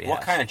fraternity house.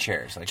 What kind of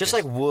chairs? Just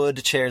like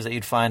wood chairs that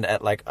you'd find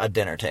at like a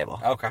dinner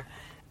table. Okay.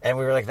 And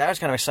we were like, that was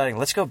kind of exciting.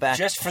 Let's go back.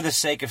 Just for the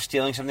sake of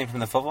stealing something from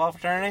the football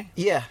fraternity?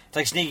 Yeah. It's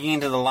like sneaking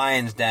into the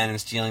lion's den and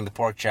stealing the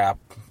pork chop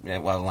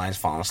while the lion's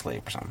falling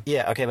asleep or something.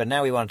 Yeah, okay, but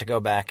now we wanted to go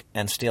back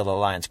and steal the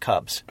lion's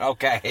cubs.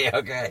 Okay,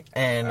 okay.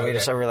 And we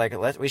decided, we were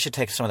like, we should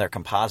take some of their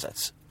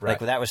composites. Right.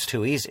 Like, that was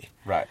too easy.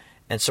 Right.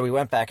 And so we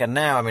went back, and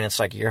now, I mean, it's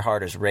like your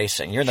heart is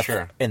racing.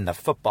 You're in the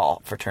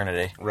football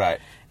fraternity.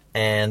 Right.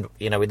 And,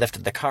 we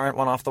lifted the current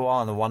one off the wall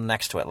and the one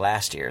next to it,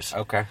 last year's.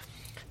 Okay.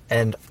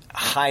 And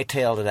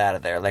hightailed it out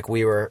of there. Like,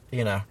 we weren't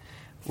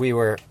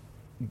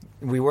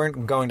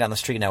going down the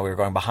street now. We were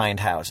going behind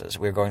houses.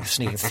 We were going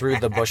sneaking through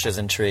the bushes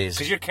and trees.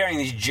 Because you're carrying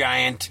these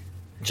giant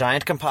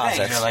composites.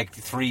 things. They're like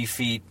 3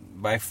 feet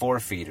by 4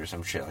 feet or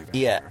some shit like that.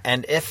 Yeah,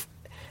 and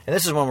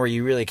this is one where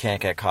you really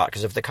can't get caught,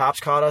 because if the cops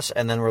caught us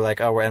and then we're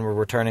like, we're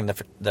returning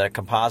the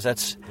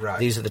composites. Right.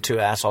 These are the 2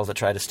 assholes that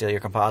tried to steal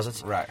your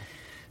composites. Right.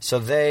 So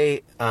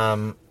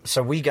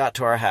so we got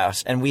to our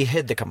house and we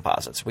hid the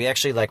composites. We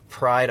actually like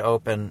pried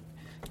open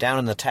down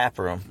in the tap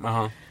room.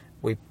 Uh-huh.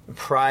 We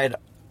pried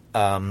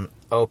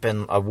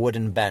open a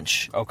wooden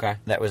bench. Okay.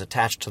 That was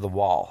attached to the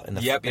wall in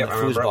the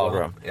foosball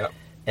room. Yep.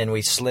 And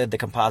we slid the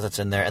composites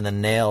in there and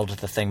then nailed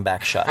the thing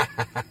back shut.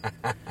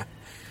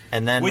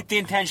 And then with the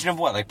intention of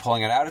what? Like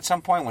pulling it out at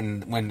some point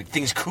when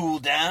things cool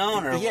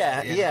down? Or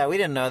yeah, we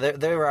didn't know.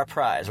 They were our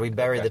prize. We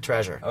buried the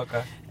treasure.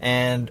 Okay.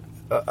 And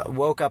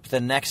woke up the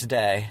next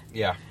day.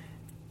 Yeah.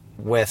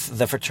 With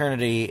the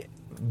fraternity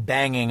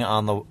banging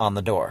on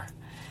the door.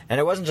 And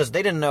it wasn't just,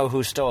 they didn't know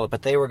who stole it,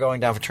 but they were going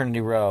down fraternity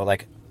row,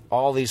 like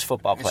all these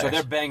football players. So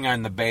they're banging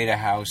on the Beta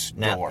House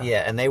door.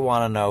 Yeah, and they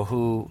want to know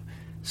who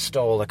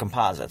stole the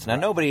composites. Now,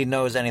 nobody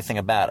knows anything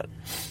about it.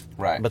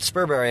 Right. But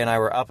Spurberry and I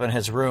were up in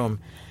his room,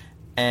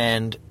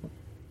 and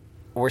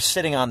we're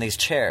sitting on these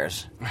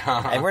chairs,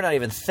 and we're not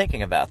even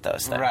thinking about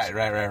those things.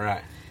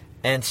 Right.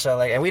 And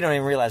so, and we don't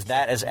even realize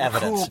that is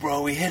evidence. Cool,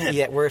 bro, we hit it.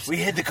 Yeah, we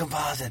hid the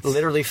composites.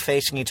 Literally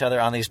facing each other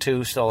on these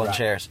 2 stolen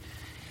chairs.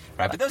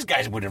 Right, but those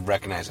guys wouldn't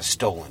recognize a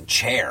stolen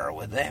chair,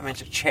 would they? I mean,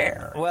 it's a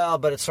chair. Well,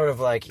 but it's sort of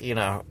like,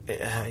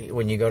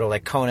 when you go to,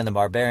 like, Conan the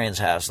Barbarian's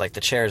house, like,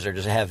 the chairs are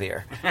just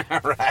heavier.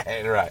 Right.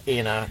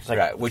 It's like,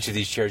 right, which of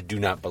these chairs do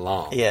not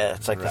belong? Yeah,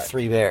 it's like the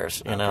 3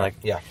 bears, like...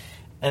 Yeah.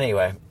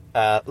 Anyway,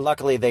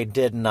 luckily they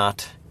did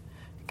not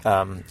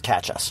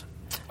catch us.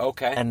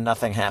 Okay. And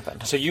nothing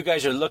happened. So you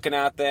guys are looking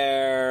out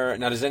there.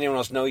 Now, does anyone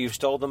else know you've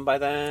stole them by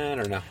then,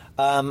 or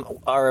no?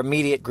 Our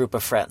immediate group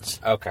of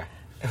friends. Okay.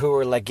 Who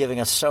were, like, giving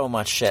us so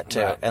much shit,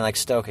 too, and, like,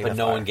 stoking But the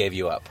no fire. one gave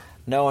you up.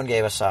 No one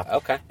gave us up.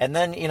 Okay. And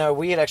then,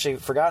 we had actually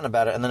forgotten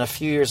about it, and then a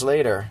few years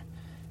later,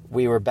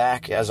 we were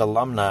back as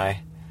alumni,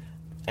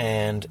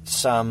 and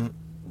some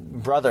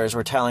brothers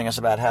were telling us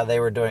about how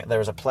they were doing... There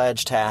was a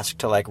pledge task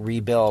to, like,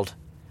 rebuild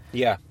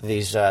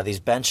these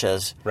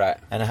benches, right?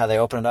 And how they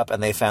opened it up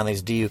and they found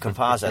these DU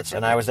composites.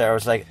 And I was there. I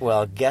was like,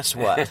 well, guess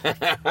what?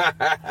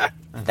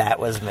 That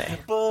was me.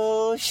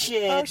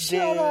 Bullshit, oh,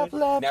 shut up,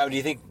 Lemme. Now, do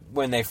you think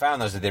when they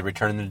found those, did they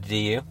return them to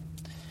DU?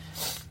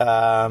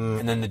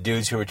 And then the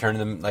dudes who returned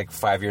them like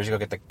 5 years ago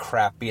get the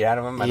crap beat out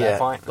of them at that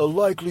point? A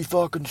likely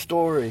fucking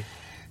story.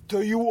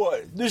 Tell you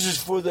what, this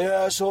is for the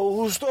asshole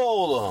who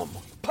stole them.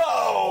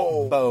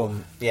 Pow!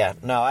 Boom. Yeah.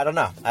 No, I don't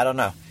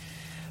know.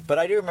 But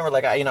I do remember,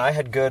 like, I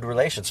had good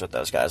relations with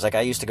those guys. Like,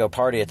 I used to go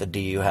party at the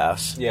DU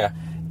house. Yeah.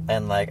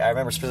 And, like, I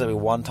remember specifically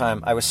one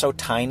time, I was so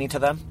tiny to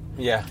them.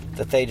 Yeah.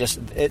 That they just,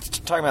 it's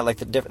talking about, like,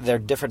 they're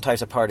different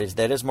types of parties.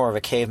 That is more of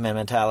a caveman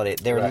mentality.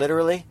 They were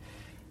literally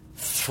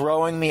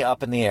throwing me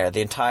up in the air.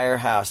 The entire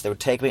house. They would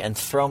take me and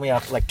throw me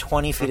up, like,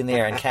 20 feet in the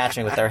air and catch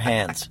me with their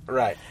hands.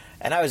 Right.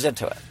 And I was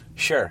into it.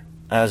 Sure.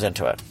 I was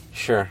into it.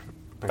 Sure.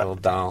 Like a little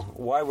doll.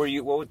 Why were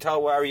you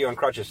on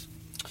crutches?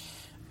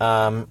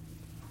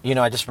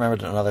 I just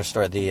remembered another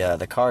story,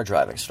 the car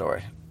driving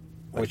story.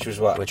 Which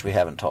was what? Which we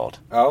haven't told.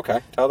 Oh,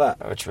 okay. Tell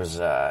that. Which was,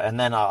 and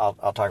then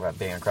I'll talk about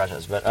being on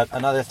crutches. But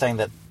another thing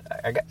that,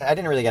 I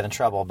didn't really get in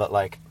trouble, but,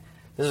 like,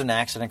 this is an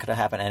accident, could have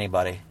happened to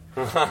anybody.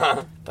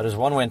 But it was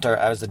one winter,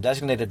 I was the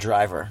designated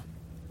driver.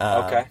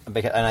 Okay.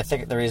 And I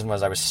think the reason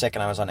was I was sick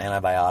and I was on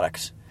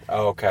antibiotics.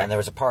 Oh, okay. And there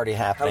was a party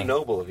happening. How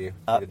noble of you,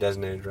 the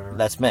designated driver.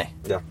 That's me.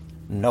 Yeah.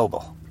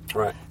 Noble.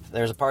 Right.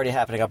 There was a party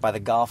happening up by the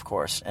golf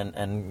course,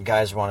 and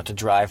guys wanted to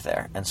drive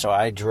there. And so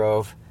I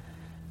drove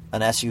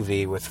an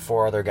SUV with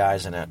 4 other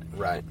guys in it.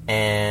 Right.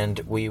 And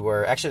we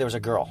were... Actually, there was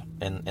a girl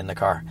in the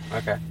car.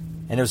 Okay.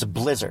 And it was a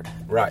blizzard.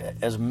 Right.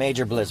 It was a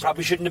major blizzard.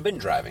 Probably shouldn't have been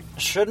driving.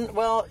 Shouldn't?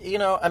 Well,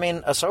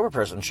 a sober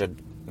person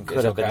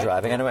could have been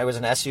driving. Anyway, it was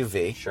an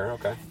SUV. Sure,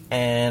 okay.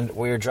 And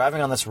we were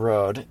driving on this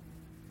road,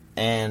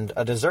 and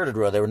a deserted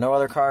road. There were no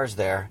other cars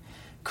there.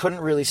 Couldn't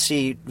really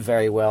see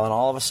very well, and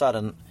all of a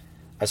sudden,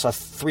 I saw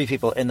 3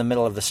 people in the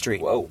middle of the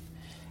street. Whoa.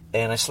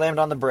 And I slammed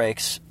on the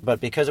brakes,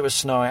 but because it was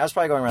snowing, I was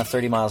probably going around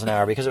 30 miles an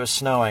hour. Because it was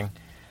snowing,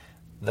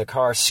 the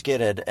car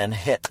skidded and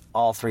hit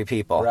all 3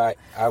 people. Right.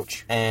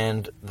 Ouch.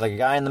 And the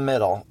guy in the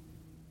middle,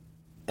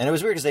 and it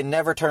was weird because they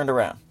never turned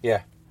around.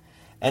 Yeah.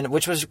 And it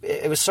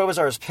was so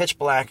bizarre. It was pitch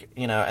black,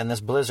 and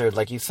this blizzard,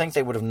 like, you think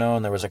they would have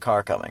known there was a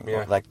car coming,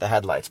 like the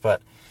headlights.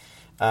 But,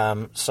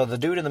 so the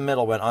dude in the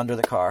middle went under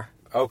the car.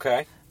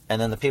 Okay.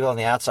 And then the people on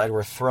the outside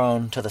were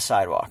thrown to the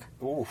sidewalk.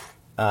 Oof.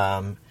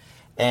 And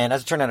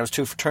as it turned out, it was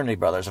 2 fraternity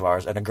brothers of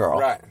ours and a girl.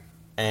 Right.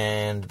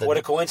 And what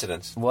a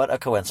coincidence. What a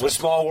coincidence. What a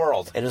small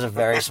world. It is a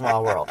very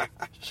small world.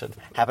 Should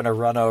happen to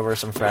run over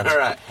some friends.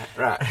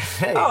 Right.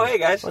 Hey, hey,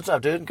 guys. What's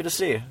up, dude? Good to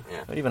see you. Yeah.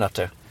 What have you been up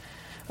to?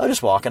 Oh,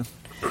 just walking.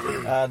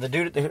 The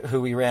dude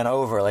who we ran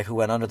over, like, who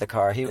went under the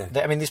car,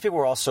 these people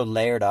were all so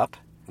layered up.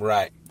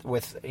 Right.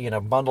 With,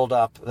 bundled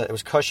up, that it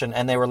was cushioned,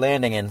 and they were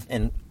landing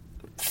in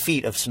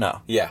feet of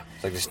snow. Yeah.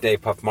 It's like the Stay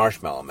Puft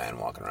Marshmallow Man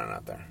walking around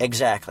out there.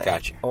 Exactly.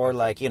 Gotcha. Or,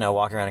 like,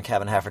 walking around in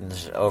Kevin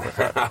Hefferton's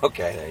overcoat.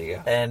 Okay, there you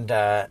go.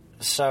 And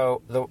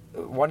so the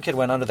one kid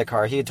went under the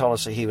car. He had told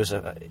us that he was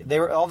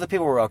all the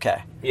people were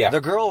okay. Yeah. The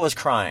girl was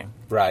crying.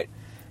 Right.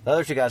 The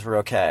other 2 guys were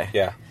okay.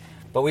 Yeah.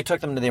 But we took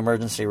them to the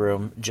emergency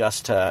room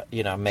just to,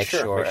 make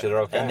sure they're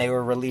okay. And they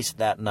were released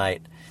that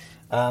night.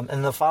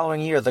 And the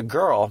following year, the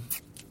girl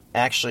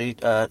actually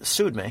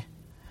sued me.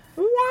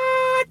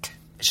 What?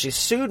 She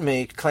sued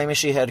me, claiming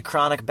she had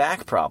chronic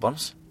back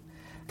problems,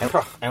 and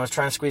was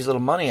trying to squeeze a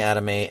little money out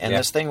of me. And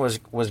this thing was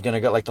going to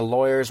go, like, the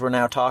lawyers were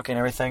now talking and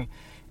everything.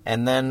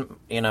 And then,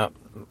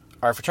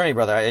 our fraternity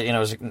brother, it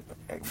was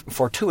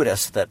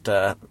fortuitous that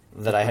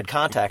I had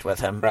contact with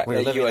him. Right,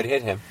 you had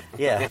hit him.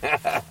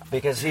 Yeah,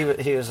 because he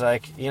was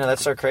like,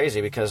 that's so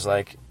crazy because,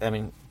 like,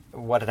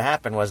 what had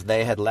happened was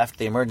they had left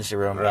the emergency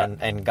room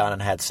and gone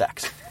and had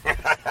sex.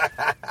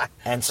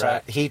 And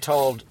so he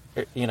told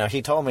me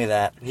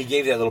that. He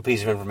gave you that little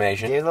piece of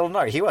information. He gave a little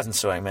nugget. He wasn't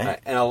suing me. Right.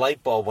 And a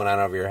light bulb went on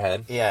over your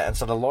head. Yeah, and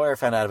so the lawyer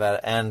found out about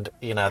it, and,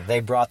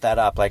 they brought that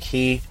up. Like,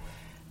 he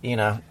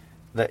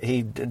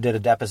did a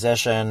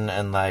deposition,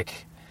 and,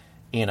 like,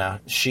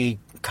 she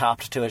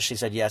copped to it. She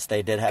said, yes,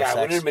 they did have sex.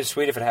 Wouldn't it have been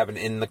sweet if it happened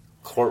in the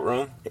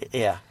courtroom?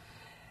 Yeah.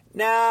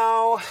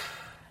 Now,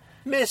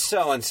 Miss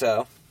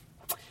So-and-so,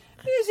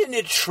 isn't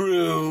it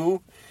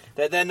true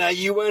that that night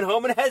you went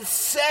home and had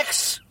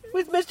sex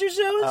with Mr.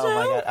 So-and-so? Oh,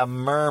 my God. A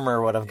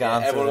murmur would have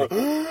gone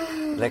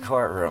through the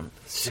courtroom.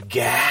 It's a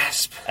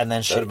gasp. And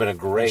then that would have been a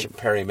great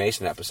Perry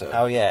Mason episode.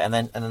 Oh, yeah. And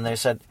then they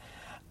said,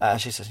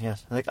 she says,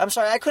 yes. I'm like, I'm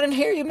sorry, I couldn't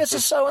hear you, Mrs.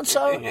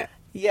 So-and-so. Yeah.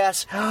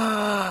 Yes.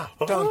 Dun,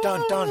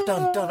 dun, dun,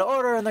 dun, dun.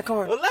 Order in the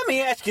court. Well, let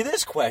me ask you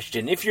this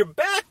question. If your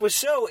back was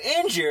so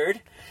injured,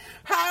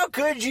 how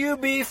could you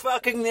be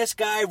fucking this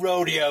guy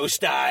rodeo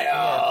style?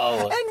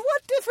 Yeah. And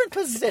what different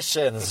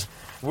positions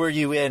were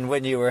you in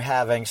when you were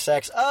having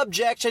sex?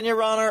 Objection,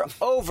 Your Honor.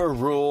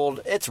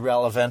 Overruled. It's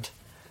relevant.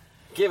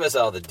 Give us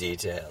all the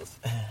details.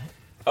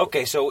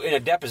 Okay, so in a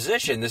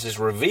deposition, this is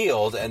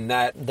revealed, and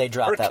that they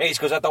dropped her case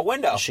goes out the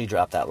window. She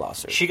dropped that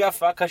lawsuit. She got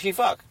fucked because she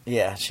fucked.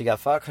 Yeah, she got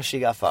fucked because she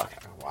got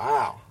fucked.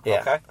 Wow.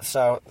 Yeah. Okay.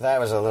 So that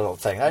was a little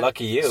thing.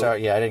 Lucky you. So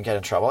yeah, I didn't get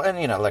in trouble. And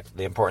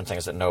the important thing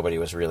is that nobody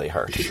was really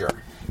hurt. Sure.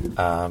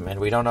 And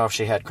we don't know if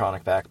she had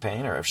chronic back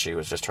pain or if she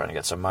was just trying to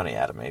get some money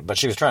out of me. But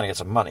she was trying to get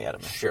some money out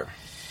of me. Sure.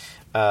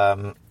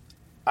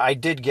 I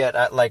did get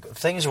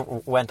things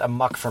went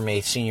amok for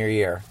me senior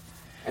year.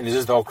 And is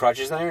this the whole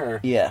crutches thing, or?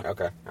 Yeah.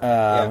 Okay.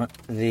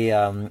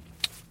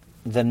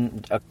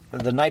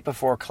 The night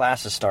before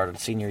classes started,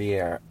 senior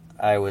year,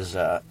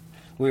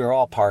 we were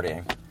all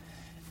partying,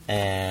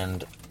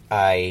 and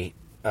I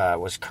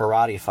was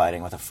karate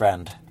fighting with a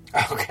friend.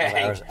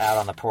 Okay. I was out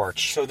on the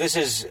porch. So this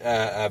is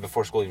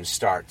before school even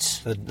starts.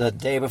 The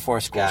day before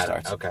school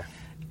starts. Okay.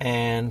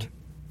 And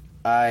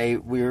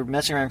we were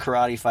messing around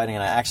karate fighting,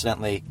 and I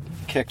accidentally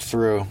kicked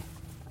through.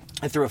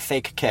 I threw a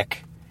fake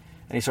kick,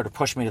 and he sort of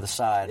pushed me to the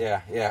side.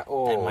 Yeah.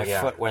 Oh, and my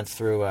foot went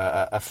through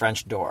a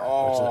French door,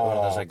 which is one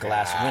of those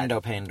glass window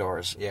pane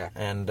doors. Yeah.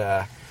 And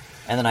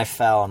then I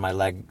fell, and my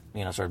leg,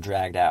 sort of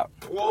dragged out.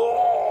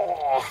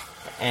 Whoa.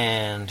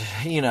 And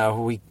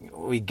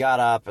we got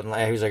up, and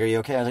he was like, "Are you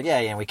okay?" I was like, "Yeah."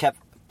 And we kept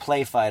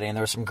play fighting, and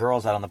there were some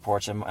girls out on the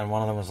porch, and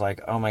one of them was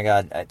like, "Oh my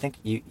God, I think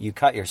you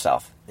cut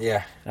yourself."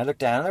 Yeah. And I looked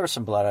down, and there was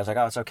some blood. I was like,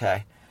 "Oh, it's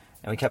okay."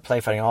 And we kept play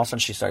fighting, and all of a sudden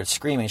she started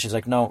screaming. She's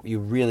like, "No, you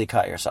really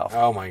cut yourself."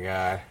 Oh my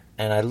God.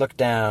 And I looked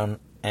down,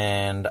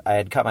 and I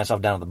had cut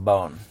myself down to the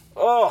bone.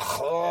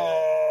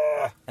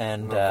 Oh.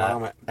 And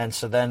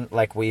so then,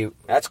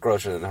 That's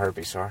grosser than the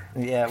herpes sore.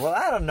 Yeah, well,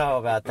 I don't know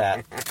about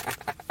that.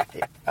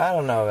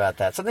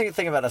 Something to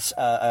think about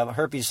a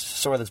herpes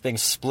sore that's being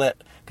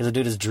split because a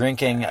dude is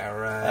drinking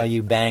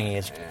you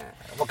bangy.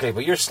 Okay,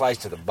 but you're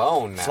sliced to the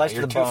bone now.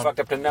 You're too fucked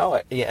up to know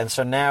it. Yeah, and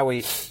so now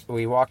we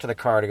walk to the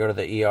car to go to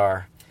the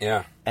ER.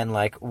 Yeah. And,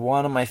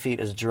 one of my feet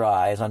is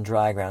on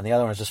dry ground. The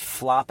other one is just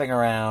flopping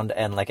around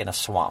and, in a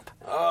swamp.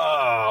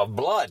 Oh,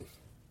 blood.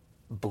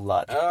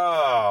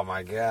 Oh,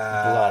 my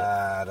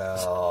God. Blood.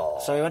 Oh.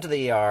 So we went to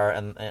the ER,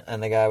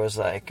 and the guy was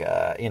like,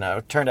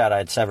 turned out I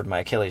had severed my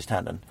Achilles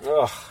tendon.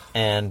 Ugh.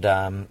 And,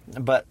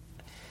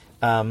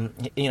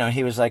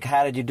 he was like,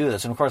 "How did you do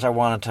this?" And, of course, I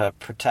wanted to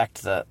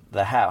protect the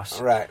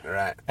house. Right.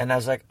 And I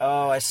was like,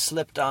 "Oh, I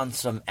slipped on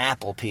some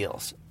apple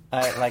peels."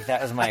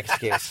 That was my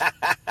excuse.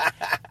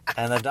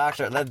 And the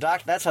doctor,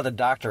 that's how the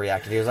doctor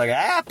reacted. He was like,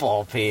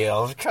 "Apple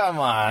peels? Come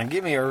on,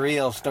 give me a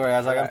real story." I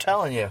was like, "I'm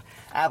telling you,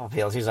 apple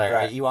peels." He's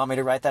like, "You want me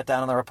to write that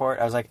down on the report?"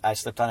 I was like, "I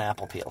slipped on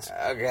apple peels."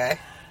 Okay.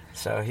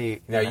 So he...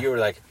 you were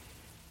like,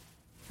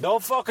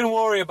 "Don't fucking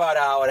worry about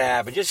how it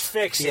happened. Just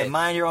fix it. Yeah,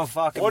 mind your own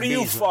fucking What do you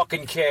business."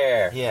 fucking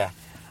care? Yeah.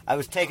 I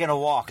was taking a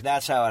walk.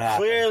 That's how it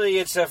happened. Clearly,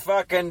 it's a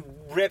fucking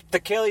ripped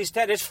Achilles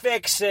tendon. Just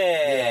fix it.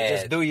 Yeah,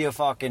 just do your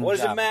fucking What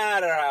does job. it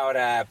matter how it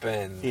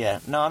happened? Yeah.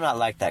 No, I'm not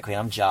like that, Queen.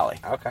 I'm jolly.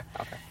 Okay.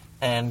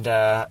 And,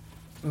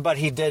 but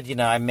he did,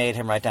 I made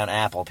him write down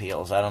apple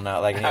peels. I don't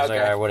know. He was like, "All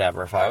right,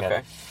 whatever. Fuck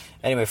it."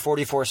 Anyway,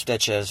 44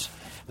 stitches.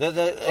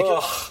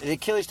 The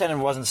Achilles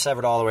tendon wasn't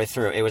severed all the way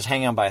through. It was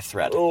hanging on by a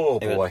thread. Oh,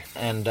 boy.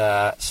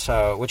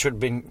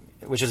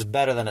 Which is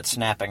better than it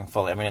snapping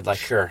fully. I mean,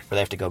 sure. Where they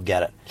have to go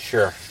get it.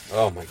 Sure.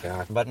 Oh, my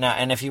God. But now,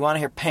 and if you want to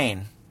hear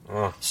pain,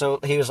 so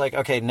he was like,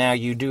 "Okay, now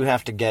you do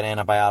have to get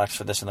antibiotics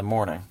for this in the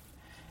morning."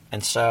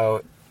 And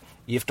so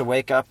you have to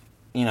wake up,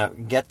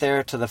 get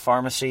there to the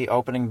pharmacy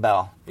opening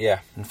bell. Yeah.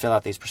 And fill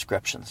out these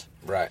prescriptions.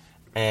 Right.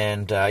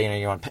 And,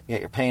 you want to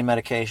get your pain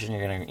medication,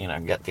 you're going to,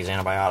 get these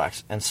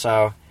antibiotics. And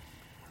so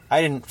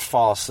I didn't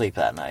fall asleep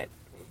that night.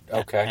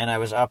 Okay. And I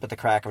was up at the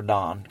crack of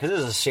dawn. Because this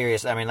is a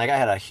serious... I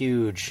had a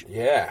huge...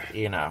 Yeah.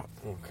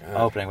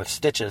 Opening with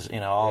stitches,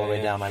 all the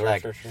way down my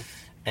leg. Sure.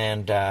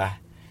 And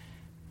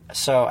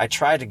so I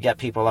tried to get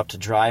people up to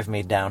drive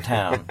me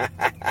downtown.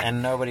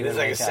 And nobody would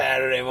wake It was like a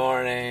Saturday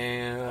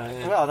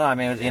morning. Well, no,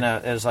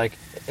 it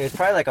was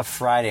probably like a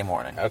Friday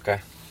morning. Okay.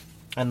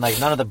 And,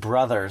 none of the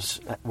brothers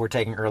were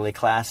taking early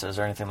classes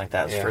or anything like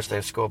that. It was the first day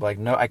of school. But,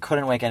 no, I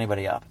couldn't wake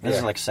anybody up.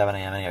 This is 7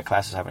 a.m. Anyway,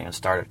 classes haven't even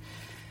started.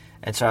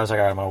 And so I was like,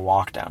 "All right, I'm going to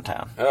walk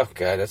downtown." Oh,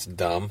 God, that's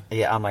dumb.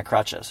 Yeah, on my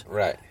crutches.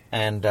 Right.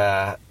 And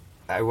I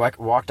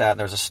walked out, and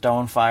there was a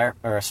stone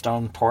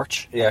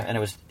porch. Yeah. And it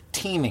was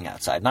teeming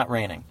outside, not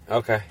raining.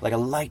 Okay. Like a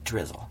light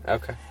drizzle.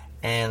 Okay.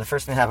 And the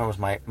first thing that happened was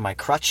my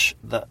crutch,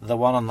 the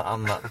one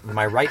on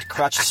my right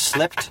crutch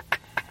slipped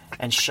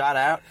and shot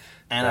out.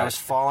 And I was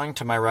falling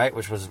to my right,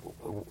 which was,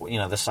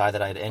 the side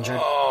that I had injured.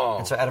 Oh.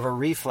 And so out of a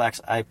reflex,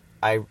 I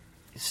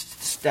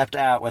stepped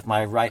out with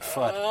my right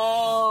foot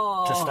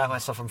to stop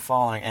myself from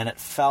falling. And it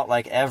felt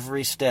like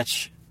every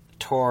stitch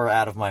tore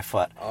out of my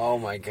foot. Oh,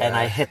 my God. And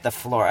I hit the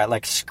floor,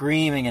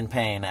 screaming in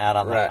pain out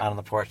on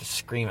the porch, just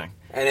screaming.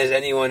 And is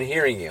anyone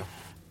hearing you?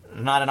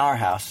 Not in our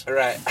house.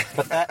 Right.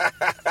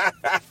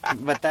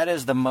 But that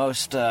is the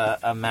most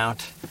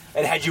amount.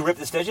 And had you ripped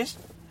the stitches?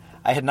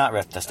 I had not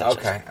ripped the stitches.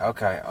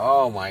 Okay.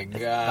 Oh, my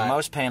God. The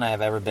most pain I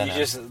have ever been in. You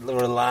just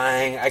were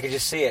lying. I could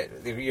just see it.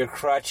 Your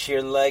crutch,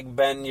 your leg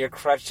bent, your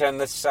crutch on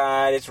the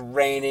side. It's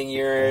raining.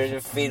 You're in a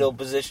fetal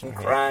position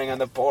crying on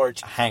the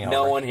porch. Hangover.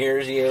 No one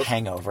hears you.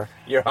 Hangover.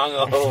 You're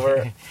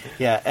hungover.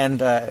 Yeah,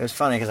 and it was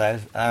funny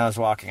because I was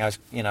walking. I was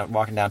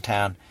walking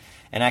downtown,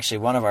 and actually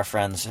one of our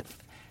friends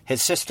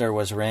his sister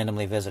was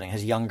randomly visiting.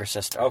 His younger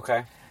sister.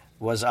 Okay.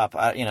 Was up.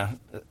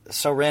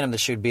 So random that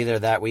she would be there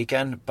that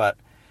weekend, but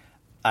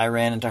I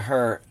ran into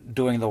her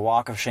doing the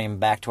walk of shame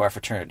back to our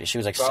fraternity. She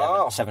was like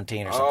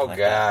 17 or something like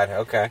that. Oh, God.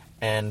 Okay.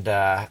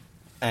 And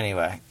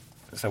anyway,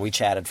 so we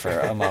chatted for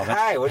a moment.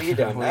 Hi, what are you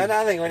doing?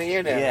 Nothing. What are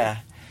you doing? Yeah.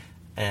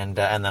 And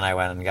then I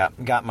went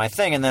and got my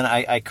thing, and then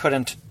I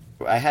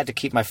had to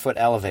keep my foot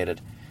elevated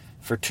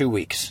for 2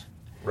 weeks.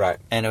 Right.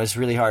 And it was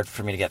really hard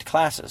for me to get to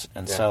classes.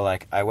 And so,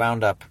 like, I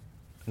wound up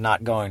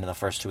not going to the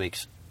first 2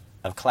 weeks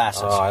of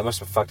classes. Oh, I must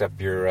have fucked up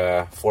your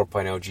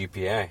 4.0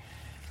 GPA.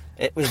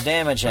 It was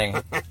damaging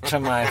to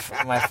my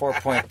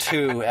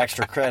 4.2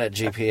 extra credit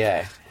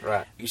GPA.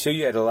 Right. So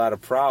you had a lot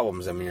of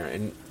problems, I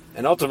mean,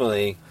 and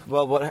ultimately...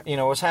 Well,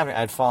 what's happening,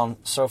 I'd fallen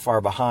so far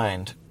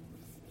behind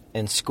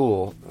in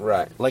school.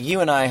 Right. Like, you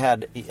and I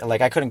had...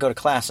 Like, I couldn't go to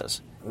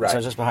classes. Right. So I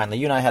was just behind. Like,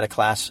 you and I had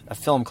a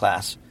film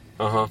class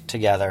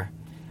together.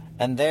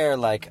 And there,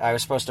 like, I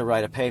was supposed to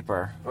write a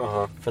paper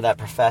for that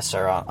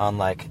professor on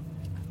like,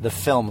 the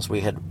films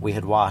we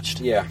had watched.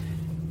 Yeah.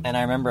 And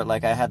I remember,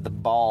 like, I had the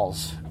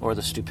balls or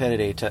the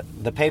stupidity to...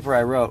 The paper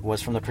I wrote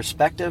was from the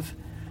perspective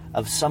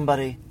of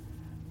somebody...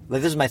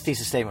 Like, this is my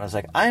thesis statement. I was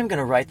like, I am going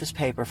to write this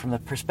paper from the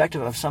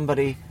perspective of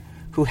somebody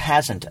who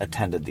hasn't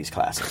attended these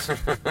classes.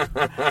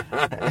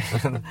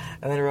 And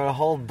then I wrote a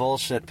whole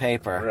bullshit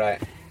paper.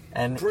 Right.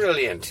 And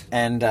brilliant.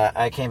 And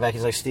I came back.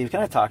 He's like, Steve,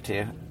 can I talk to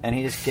you? And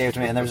he just gave it to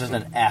me, and there was just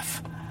an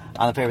F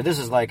on the paper. This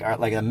is like a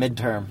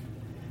midterm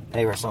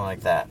paper or something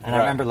like that. And I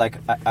remember, like,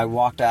 I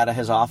walked out of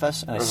his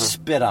office, and I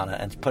spit on it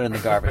and put it in the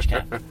garbage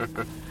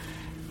can.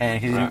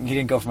 And he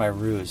didn't go for my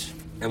ruse.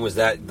 And was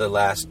that the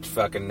last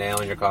fucking nail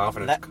in your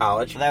coffin at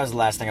college? That was the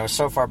last thing. I was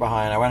so far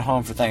behind. I went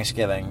home for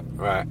Thanksgiving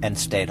and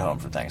stayed home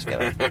for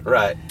Thanksgiving.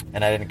 Right.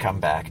 And I didn't come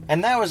back.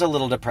 And that was a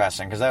little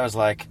depressing, because that was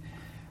like,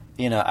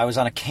 I was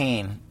on a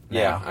cane.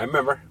 Yeah, I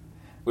remember.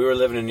 We were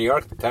living in New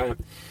York at the time.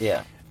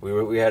 Yeah.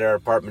 We had our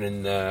apartment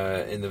in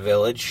the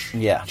village.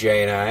 Yeah.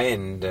 Jay and I,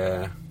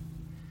 and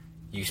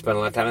you spent a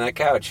lot of time on that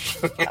couch.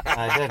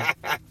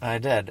 I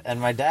did. And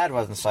my dad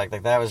wasn't psyched.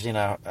 Like, that was,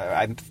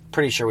 I'm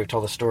pretty sure we've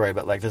told the story,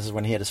 but, like, this is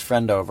when he had his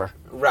friend over.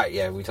 Right,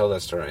 yeah, we told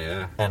that story,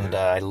 yeah. And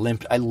I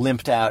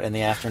limped out in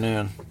the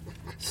afternoon,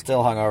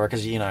 still hungover,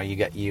 because, you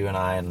and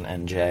I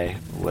and Jay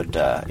would,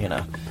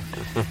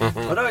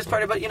 would always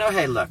party. But,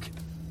 hey, look,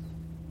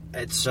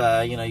 it's,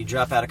 you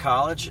drop out of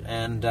college,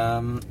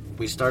 and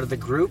we started the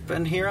group,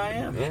 and here I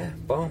am. Yeah,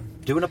 boom.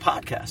 Doing a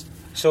podcast.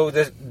 So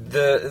the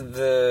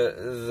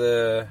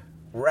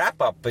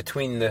wrap up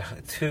between the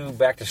two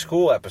back to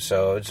school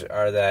episodes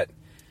are that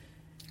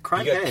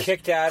Crime you got pays.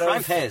 kicked out Crime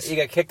of pays. You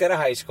got kicked out of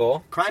high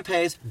school. Crime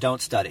pays,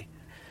 don't study.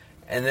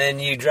 And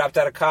then you dropped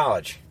out of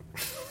college.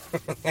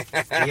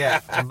 Yeah,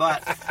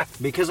 but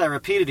because I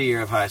repeated a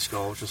year of high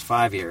school, which was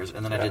 5 years,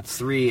 and then I did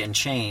 3 and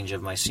change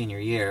of my senior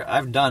year,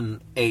 I've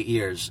done 8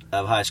 years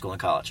of high school and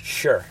college.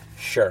 Sure.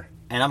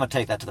 And I'm going to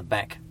take that to the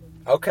bank.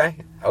 Okay.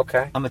 I'm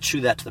going to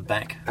chew that to the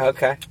bank.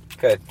 Okay,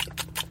 good.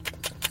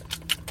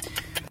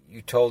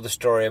 You told the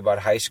story about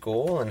high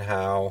school and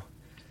how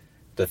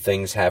the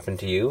things happened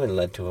to you and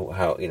led to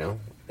how,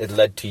 it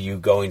led to you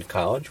going to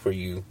college where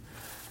you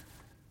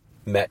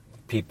met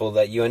people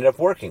that you ended up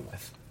working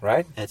with,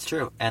 right? It's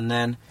true. And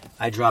then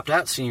I dropped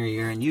out senior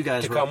year, and you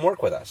guys come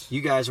work with us.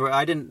 You guys were...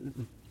 I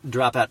didn't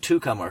drop out to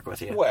come work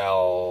with you.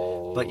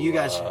 Well... But you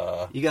guys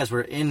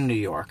were in New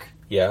York.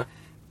 Yeah.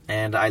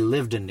 And I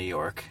lived in New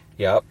York.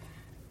 Yep.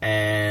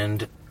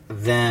 And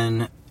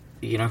then...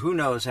 who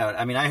knows how...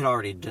 I had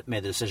already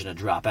made the decision to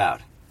drop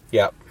out.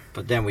 Yep.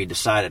 But then we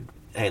decided,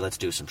 hey, let's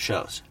do some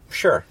shows.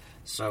 Sure.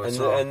 So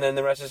and then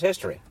the rest is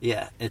history.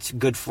 Yeah, it's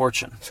good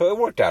fortune. So it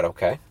worked out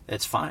okay.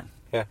 It's fine.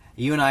 Yeah.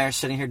 You and I are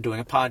sitting here doing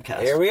a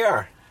podcast. Here we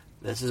are.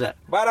 This is it.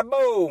 Bada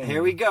boom!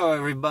 Here we go,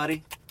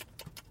 everybody.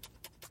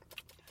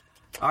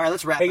 All right,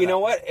 let's wrap it up. Hey, you know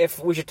what?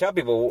 If we should tell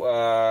people,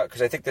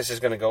 because I think this is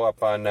going to go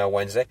up on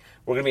Wednesday,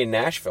 we're going to be in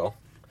Nashville.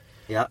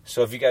 Yeah.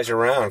 So if you guys are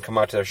around, come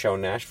out to the show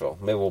in Nashville.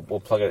 Maybe we'll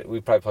plug it. We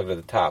probably plug it at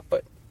the top,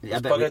 but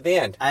let's plug it at the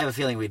end. I have a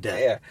feeling we did.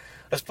 Yeah.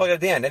 Let's plug it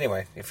at the end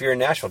anyway. If you're in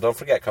Nashville, don't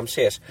forget, come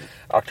see us.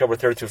 October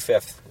 3rd through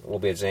 5th, we'll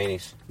be at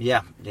Zany's.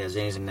 Yeah,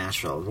 Zany's in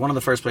Nashville. It was one of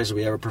the first places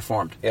we ever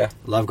performed. Yeah.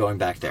 Love going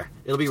back there.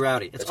 It'll be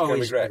rowdy. It's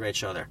always a great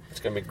show there. It's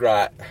going to be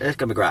great. It's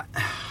going to be great.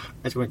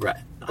 It's going to be great.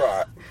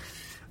 Great.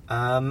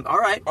 All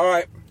right. All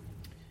right.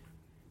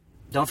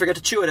 Don't forget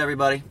to chew it,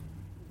 everybody.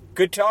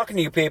 Good talking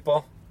to you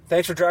people.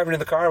 Thanks for driving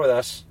in the car with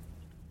us.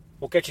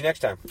 We'll catch you next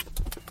time.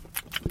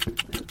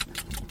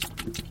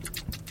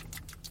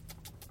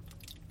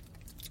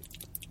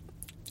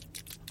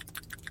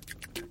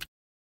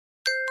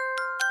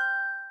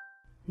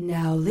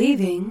 Now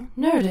leaving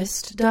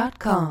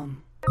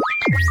Nerdist.com.